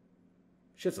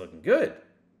 Shit's looking good.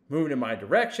 Moving in my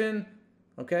direction.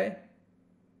 Okay.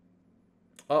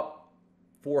 Up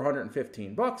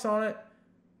 $415 on it.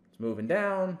 It's moving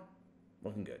down.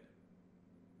 Looking good.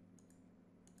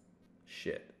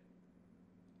 Shit.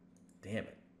 Damn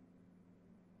it.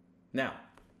 Now,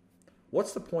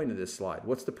 what's the point of this slide?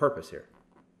 What's the purpose here?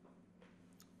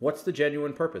 What's the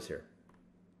genuine purpose here?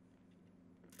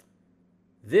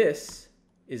 This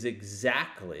is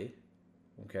exactly,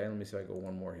 okay, let me see if I go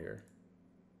one more here.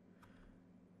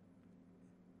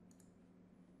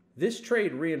 This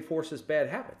trade reinforces bad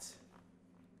habits.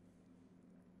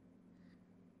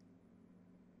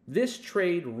 This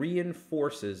trade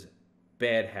reinforces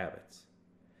bad habits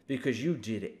because you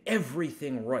did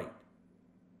everything right.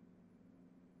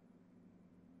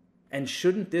 And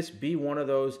shouldn't this be one of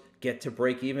those get to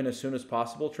break even as soon as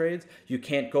possible trades? You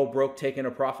can't go broke taking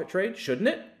a profit trade, shouldn't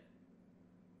it?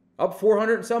 Up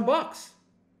 400 and some bucks.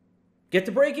 Get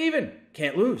to break even,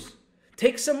 can't lose.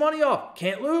 Take some money off,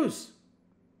 can't lose.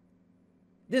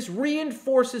 This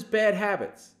reinforces bad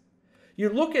habits. You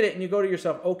look at it and you go to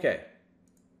yourself, okay,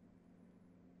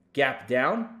 gap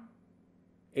down,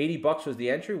 80 bucks was the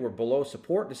entry. We're below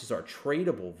support. This is our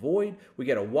tradable void. We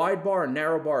get a wide bar and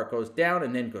narrow bar. It goes down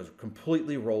and then goes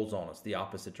completely rolls on us the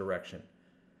opposite direction.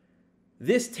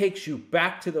 This takes you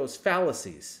back to those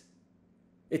fallacies.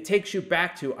 It takes you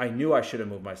back to, I knew I should have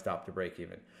moved my stop to break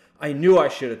even. I knew I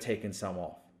should have taken some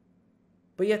off.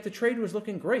 But yet the trade was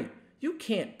looking great. You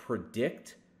can't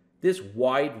predict this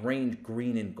wide range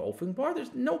green engulfing bar.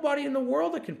 There's nobody in the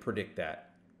world that can predict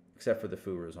that except for the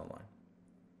Furus online.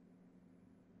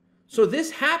 So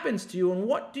this happens to you, and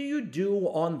what do you do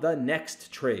on the next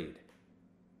trade?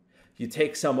 You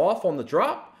take some off on the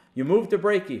drop, you move to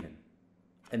break even,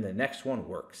 and the next one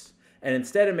works. And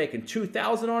instead of making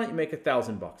 2,000 on it, you make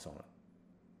 1,000 bucks on it.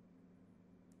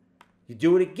 You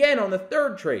do it again on the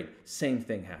third trade, same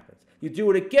thing happens. You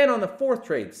do it again on the fourth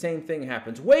trade, same thing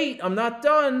happens. Wait, I'm not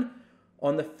done.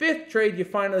 On the fifth trade, you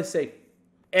finally say,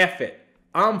 F it.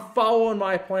 I'm following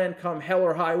my plan come hell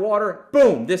or high water.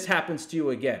 Boom, this happens to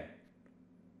you again.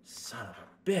 Son of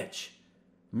a bitch.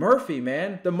 Murphy,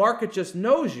 man, the market just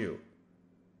knows you.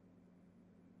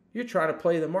 You're trying to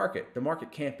play the market. The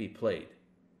market can't be played.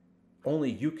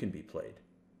 Only you can be played.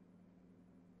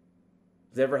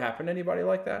 Has it ever happened to anybody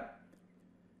like that?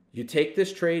 You take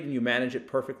this trade and you manage it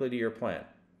perfectly to your plan.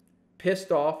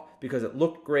 Pissed off because it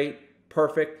looked great,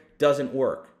 perfect, doesn't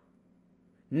work.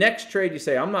 Next trade, you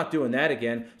say, I'm not doing that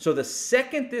again. So the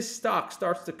second this stock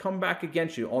starts to come back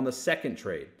against you on the second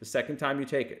trade, the second time you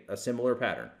take it, a similar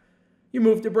pattern, you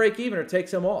move to break even or take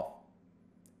some off.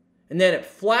 And then it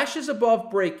flashes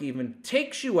above break even,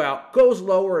 takes you out, goes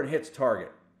lower and hits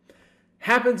target.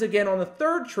 Happens again on the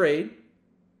third trade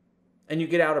and you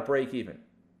get out of break even.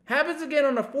 Happens again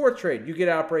on the fourth trade, you get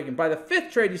out break even. By the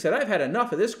fifth trade, you said, I've had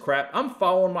enough of this crap. I'm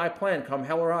following my plan come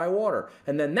hell or high water.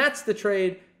 And then that's the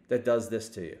trade that does this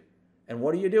to you. And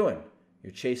what are you doing?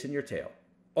 You're chasing your tail.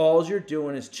 All you're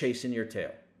doing is chasing your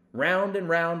tail. Round and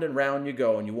round and round you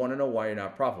go, and you want to know why you're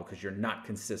not profitable, because you're not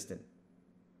consistent.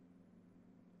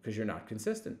 Because you're not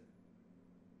consistent.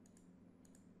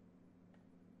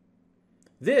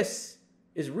 This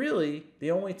is really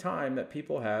the only time that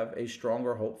people have a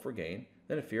stronger hope for gain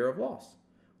than a fear of loss.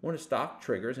 When a stock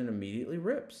triggers and immediately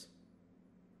rips.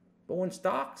 But when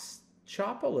stocks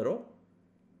chop a little,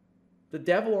 the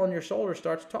devil on your shoulder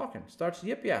starts talking, starts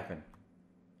yip-yapping,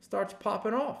 starts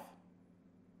popping off,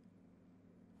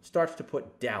 starts to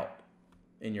put doubt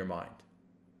in your mind.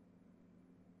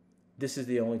 This is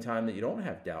the only time that you don't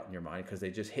have doubt in your mind because they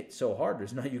just hit so hard.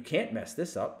 You can't mess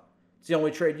this up. It's the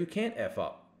only trade you can't F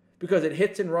up because it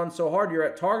hits and runs so hard you're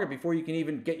at target before you can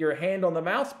even get your hand on the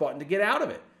mouse button to get out of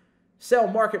it. Sell,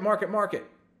 market, market, market.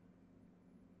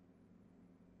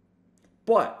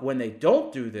 But when they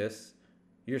don't do this,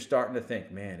 you're starting to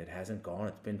think, man, it hasn't gone.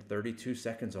 It's been 32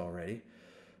 seconds already.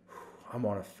 I'm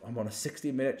on a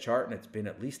 60-minute chart, and it's been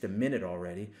at least a minute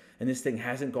already, and this thing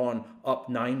hasn't gone up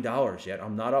 $9 yet.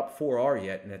 I'm not up 4R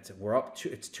yet, and we're up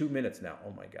it's 2 minutes now.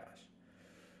 Oh my gosh.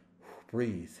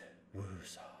 Breathe.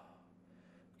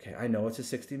 Okay, I know it's a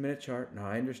 60-minute chart. No,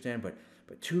 I understand, but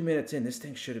 2 minutes in, this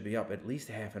thing should be up at least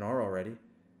a half an hour already.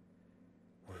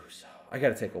 I got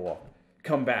to take a walk.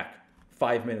 Come back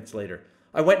 5 minutes later.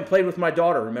 I went and played with my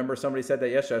daughter. Remember somebody said that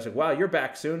yesterday. I said, wow, you're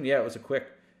back soon. Yeah, it was a quick.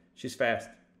 She's fast.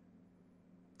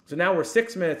 So now we're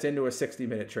 6 minutes into a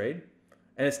 60-minute trade,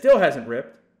 and it still hasn't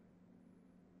ripped.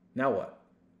 Now what?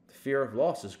 The fear of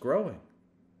loss is growing.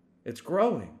 It's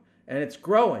growing, and it's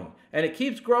growing, and it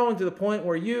keeps growing to the point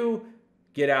where you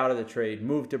get out of the trade,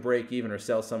 move to break even, or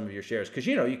sell some of your shares. Because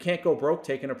you can't go broke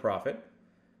taking a profit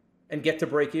and get to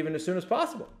break even as soon as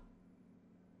possible.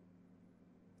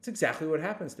 It's exactly what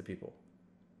happens to people.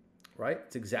 Right?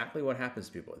 It's exactly what happens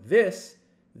to people. This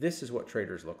is what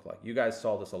traders look like. You guys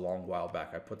saw this a long while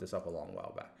back. I put this up a long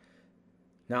while back.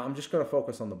 Now, I'm just going to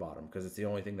focus on the bottom because it's the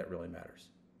only thing that really matters.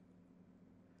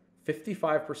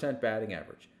 55% batting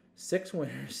average. 6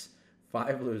 winners,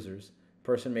 5 losers.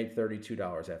 Person made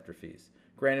 $32 after fees.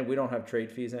 Granted, we don't have trade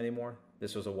fees anymore.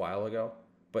 This was a while ago.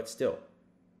 But still,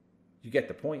 you get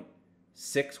the point.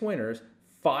 6 winners,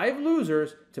 5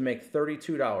 losers to make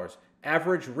 $32.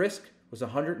 Average risk was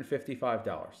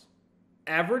 $155.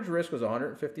 Average risk was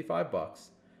 $155.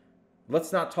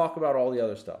 Let's not talk about all the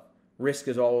other stuff. Risk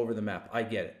is all over the map. I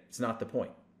get it. It's not the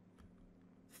point.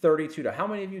 $32. How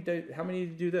many of you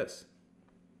do this?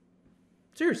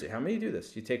 Seriously, how many do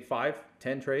this? You take 5,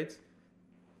 10 trades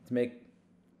to make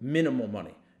minimal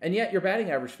money. And yet your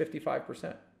batting average is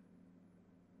 55%.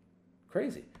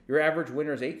 Crazy. Your average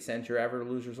winner is 8 cents. Your average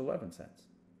loser is 11 cents.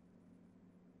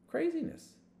 Craziness.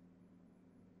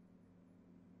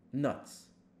 Nuts.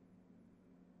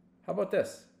 How about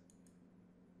this?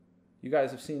 You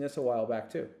guys have seen this a while back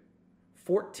too.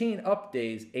 14 up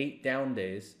days, 8 down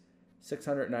days,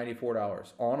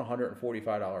 $694 on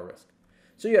 $145 risk.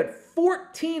 So you had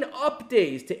 14 up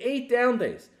days to 8 down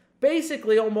days.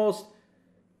 Basically almost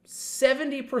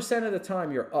 70% of the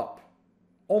time you're up.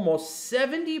 Almost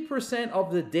 70%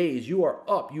 of the days you are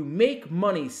up. You make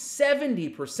money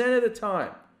 70% of the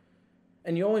time.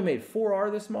 And you only made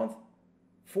 4R this month?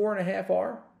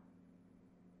 4.5R?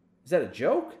 Is that a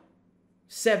joke?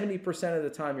 70% of the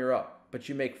time you're up, but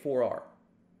you make 4R.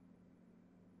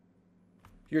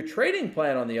 Your trading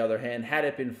plan, on the other hand, had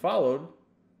it been followed,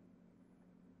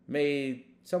 made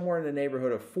somewhere in the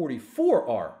neighborhood of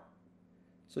 44R.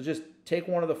 So just take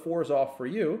one of the 4s off for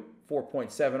you,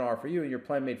 4.7R for you, and your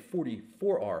plan made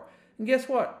 44R. And guess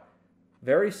what?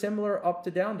 Very similar up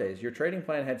to down days. Your trading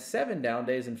plan had 7 down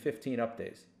days and 15 up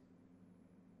days.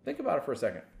 Think about it for a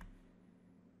second.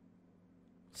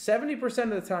 70% of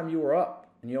the time you were up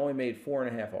and you only made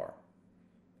 4.5R.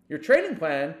 Your trading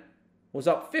plan was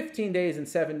up 15 days and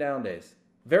 7 down days.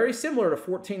 Very similar to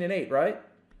 14 and 8, right?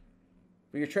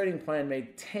 But your trading plan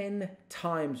made 10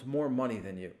 times more money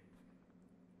than you.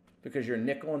 Because you're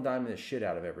nickel and diming the shit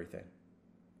out of everything.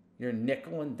 You're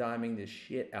nickel and diming the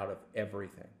shit out of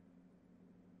everything.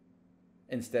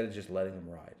 Instead of just letting them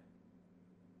ride.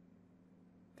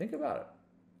 Think about it.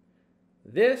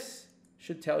 This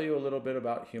should tell you a little bit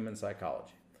about human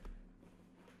psychology.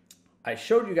 I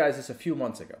showed you guys this a few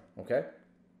months ago, okay?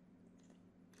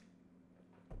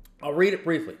 I'll read it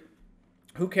briefly.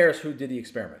 Who cares who did the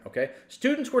experiment, okay?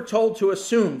 Students were told to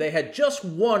assume they had just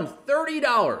won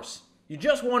 $30. You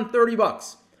just won 30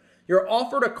 bucks. You're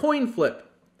offered a coin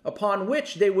flip upon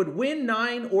which they would win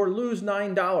 $9 or lose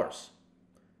 $9.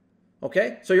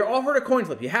 Okay? So you're offered a coin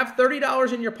flip. You have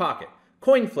 $30 in your pocket.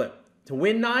 Coin flip. To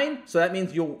win 9, so that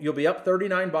means you'll be up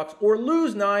 39 bucks, or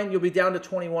lose 9, you'll be down to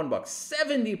 21 bucks.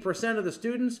 70% of the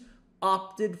students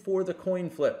opted for the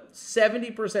coin flip.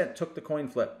 70% took the coin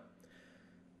flip.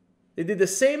 They did the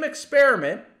same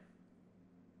experiment,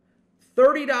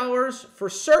 $30 for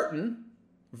certain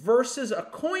versus a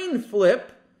coin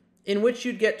flip in which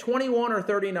you'd get $21 or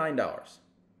 $39.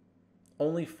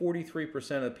 Only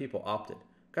 43% of the people opted.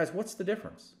 Guys, what's the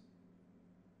difference?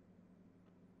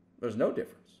 There's no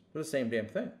difference. They're the same damn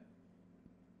thing.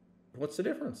 What's the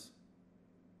difference?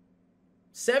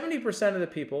 70% of the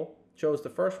people chose the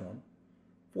first one.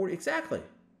 40, exactly.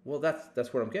 Well,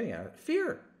 that's what I'm getting at.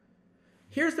 Fear.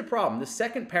 Here's the problem. The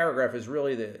second paragraph is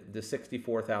really the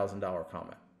 $64,000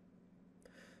 comment.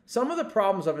 Some of the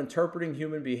problems of interpreting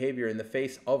human behavior in the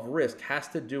face of risk has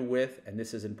to do with, and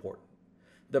this is important,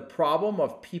 the problem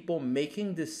of people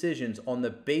making decisions on the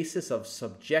basis of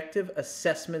subjective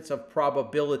assessments of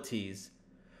probabilities,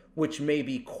 which may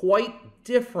be quite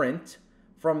different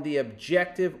from the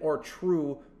objective or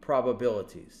true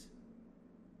probabilities.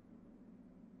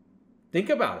 Think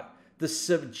about it. The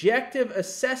subjective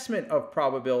assessment of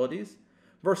probabilities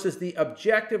versus the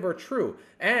objective or true.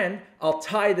 And I'll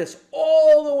tie this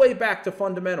all the way back to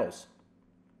fundamentals.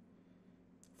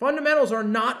 Fundamentals are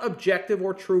not objective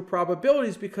or true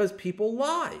probabilities because people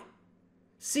lie.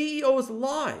 CEOs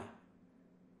lie.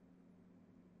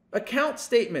 Account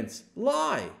statements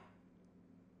lie.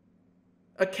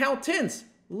 Accountants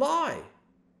lie.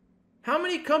 How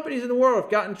many companies in the world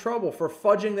have gotten in trouble for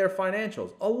fudging their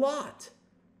financials? A lot.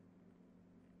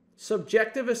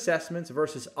 Subjective assessments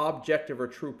versus objective or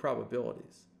true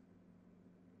probabilities.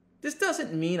 This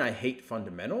doesn't mean I hate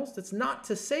fundamentals. That's not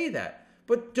to say that.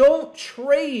 But don't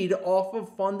trade off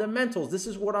of fundamentals. This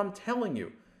is what I'm telling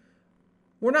you.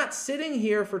 We're not sitting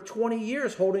here for 20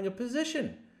 years holding a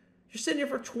position. You're sitting here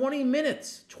for 20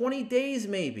 minutes, 20 days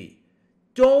maybe.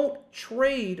 Don't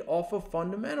trade off of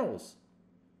fundamentals.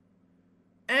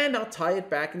 And I'll tie it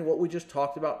back into what we just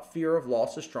talked about. Fear of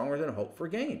loss is stronger than hope for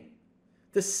gain.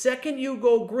 The second you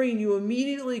go green, you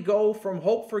immediately go from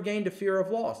hope for gain to fear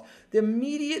of loss. The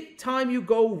immediate time you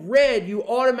go red, you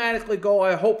automatically go,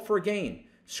 I hope for gain.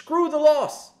 Screw the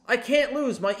loss. I can't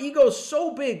lose. My ego's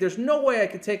so big, there's no way I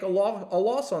could take a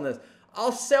loss on this.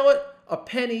 I'll sell it a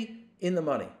penny in the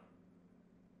money.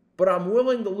 But I'm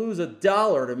willing to lose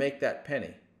 $1 to make that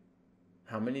penny.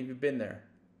 How many of you have been there?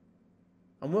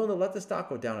 I'm willing to let the stock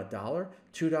go down $1,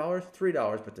 $2,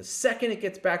 $3, but the second it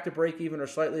gets back to break even or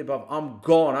slightly above, I'm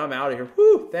gone. I'm out of here.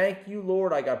 Whew, thank you,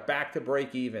 Lord. I got back to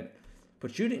break even.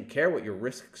 but you didn't care what your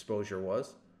risk exposure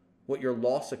was, what your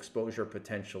loss exposure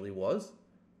potentially was.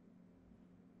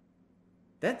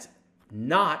 That's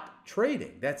not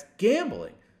trading. That's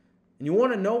gambling. And you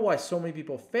want to know why so many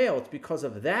people fail? It's because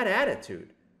of that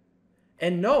attitude.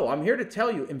 And no, I'm here to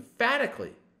tell you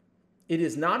emphatically, it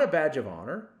is not a badge of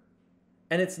honor,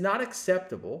 and it's not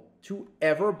acceptable to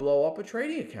ever blow up a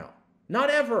trading account. Not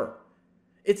ever.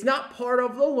 It's not part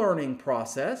of the learning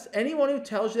process. Anyone who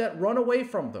tells you that, run away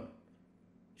from them.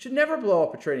 You should never blow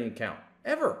up a trading account,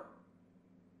 ever.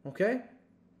 Okay?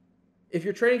 If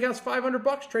your trading account's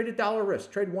 $500, trade at dollar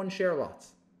risk. Trade 1 share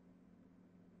lots.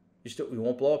 You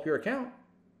won't blow up your account.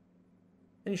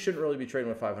 And you shouldn't really be trading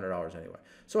with $500 anyway.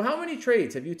 So how many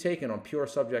trades have you taken on pure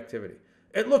subjectivity?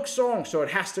 It looks strong, so it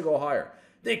has to go higher.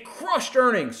 They crushed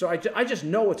earnings, so I just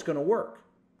know it's going to work.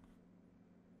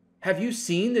 Have you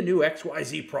seen the new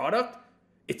XYZ product?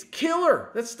 It's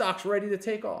killer. That stock's ready to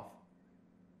take off.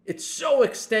 It's so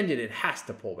extended, it has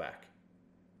to pull back.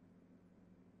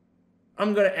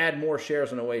 I'm going to add more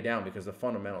shares on the way down because the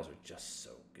fundamentals are just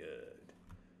so good.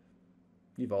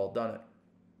 You've all done it.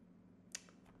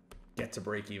 Get to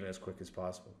break even as quick as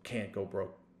possible. Can't go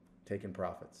broke taking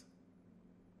profits.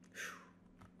 Whew.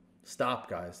 Stop,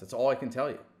 guys. That's all I can tell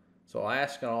you. So I'll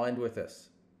ask and I'll end with this.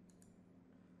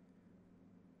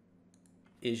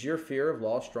 Is your fear of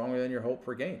loss stronger than your hope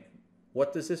for gain?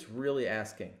 What does this really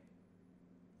asking?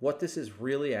 What this is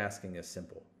really asking is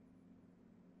simple.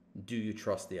 Do you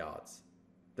trust the odds?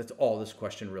 That's all this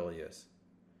question really is.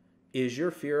 Is your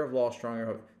fear of loss stronger than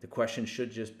your hope? The question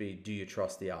should just be, do you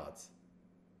trust the odds?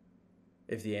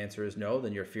 If the answer is no,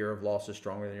 then your fear of loss is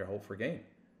stronger than your hope for gain.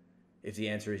 If the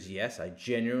answer is yes, I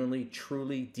genuinely,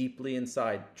 truly, deeply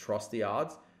inside trust the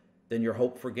odds, then your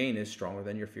hope for gain is stronger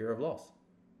than your fear of loss.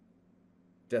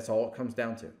 That's all it comes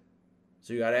down to.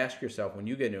 So you got to ask yourself, when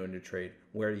you get into a trade,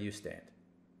 where do you stand?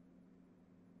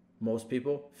 Most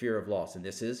people, fear of loss. And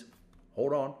this is,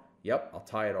 hold on, yep, I'll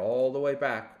tie it all the way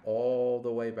back,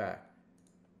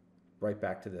 right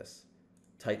back to this.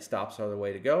 Tight stops are the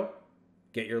way to go.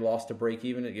 Get your loss to break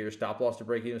even, get your stop loss to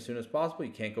break even as soon as possible.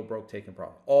 You can't go broke taking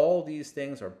profit. All these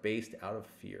things are based out of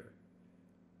fear.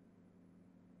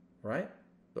 Right?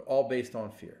 They're all based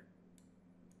on fear.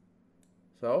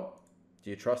 So, do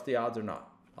you trust the odds or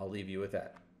not? I'll leave you with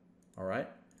that. All right?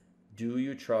 Do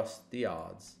you trust the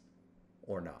odds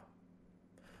or not?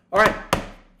 All right.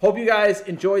 Hope you guys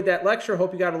enjoyed that lecture.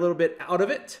 Hope you got a little bit out of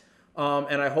it.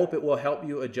 And I hope it will help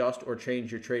you adjust or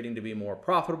change your trading to be more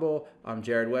profitable. I'm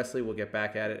Jared Wesley. We'll get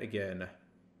back at it again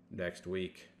next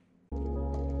week.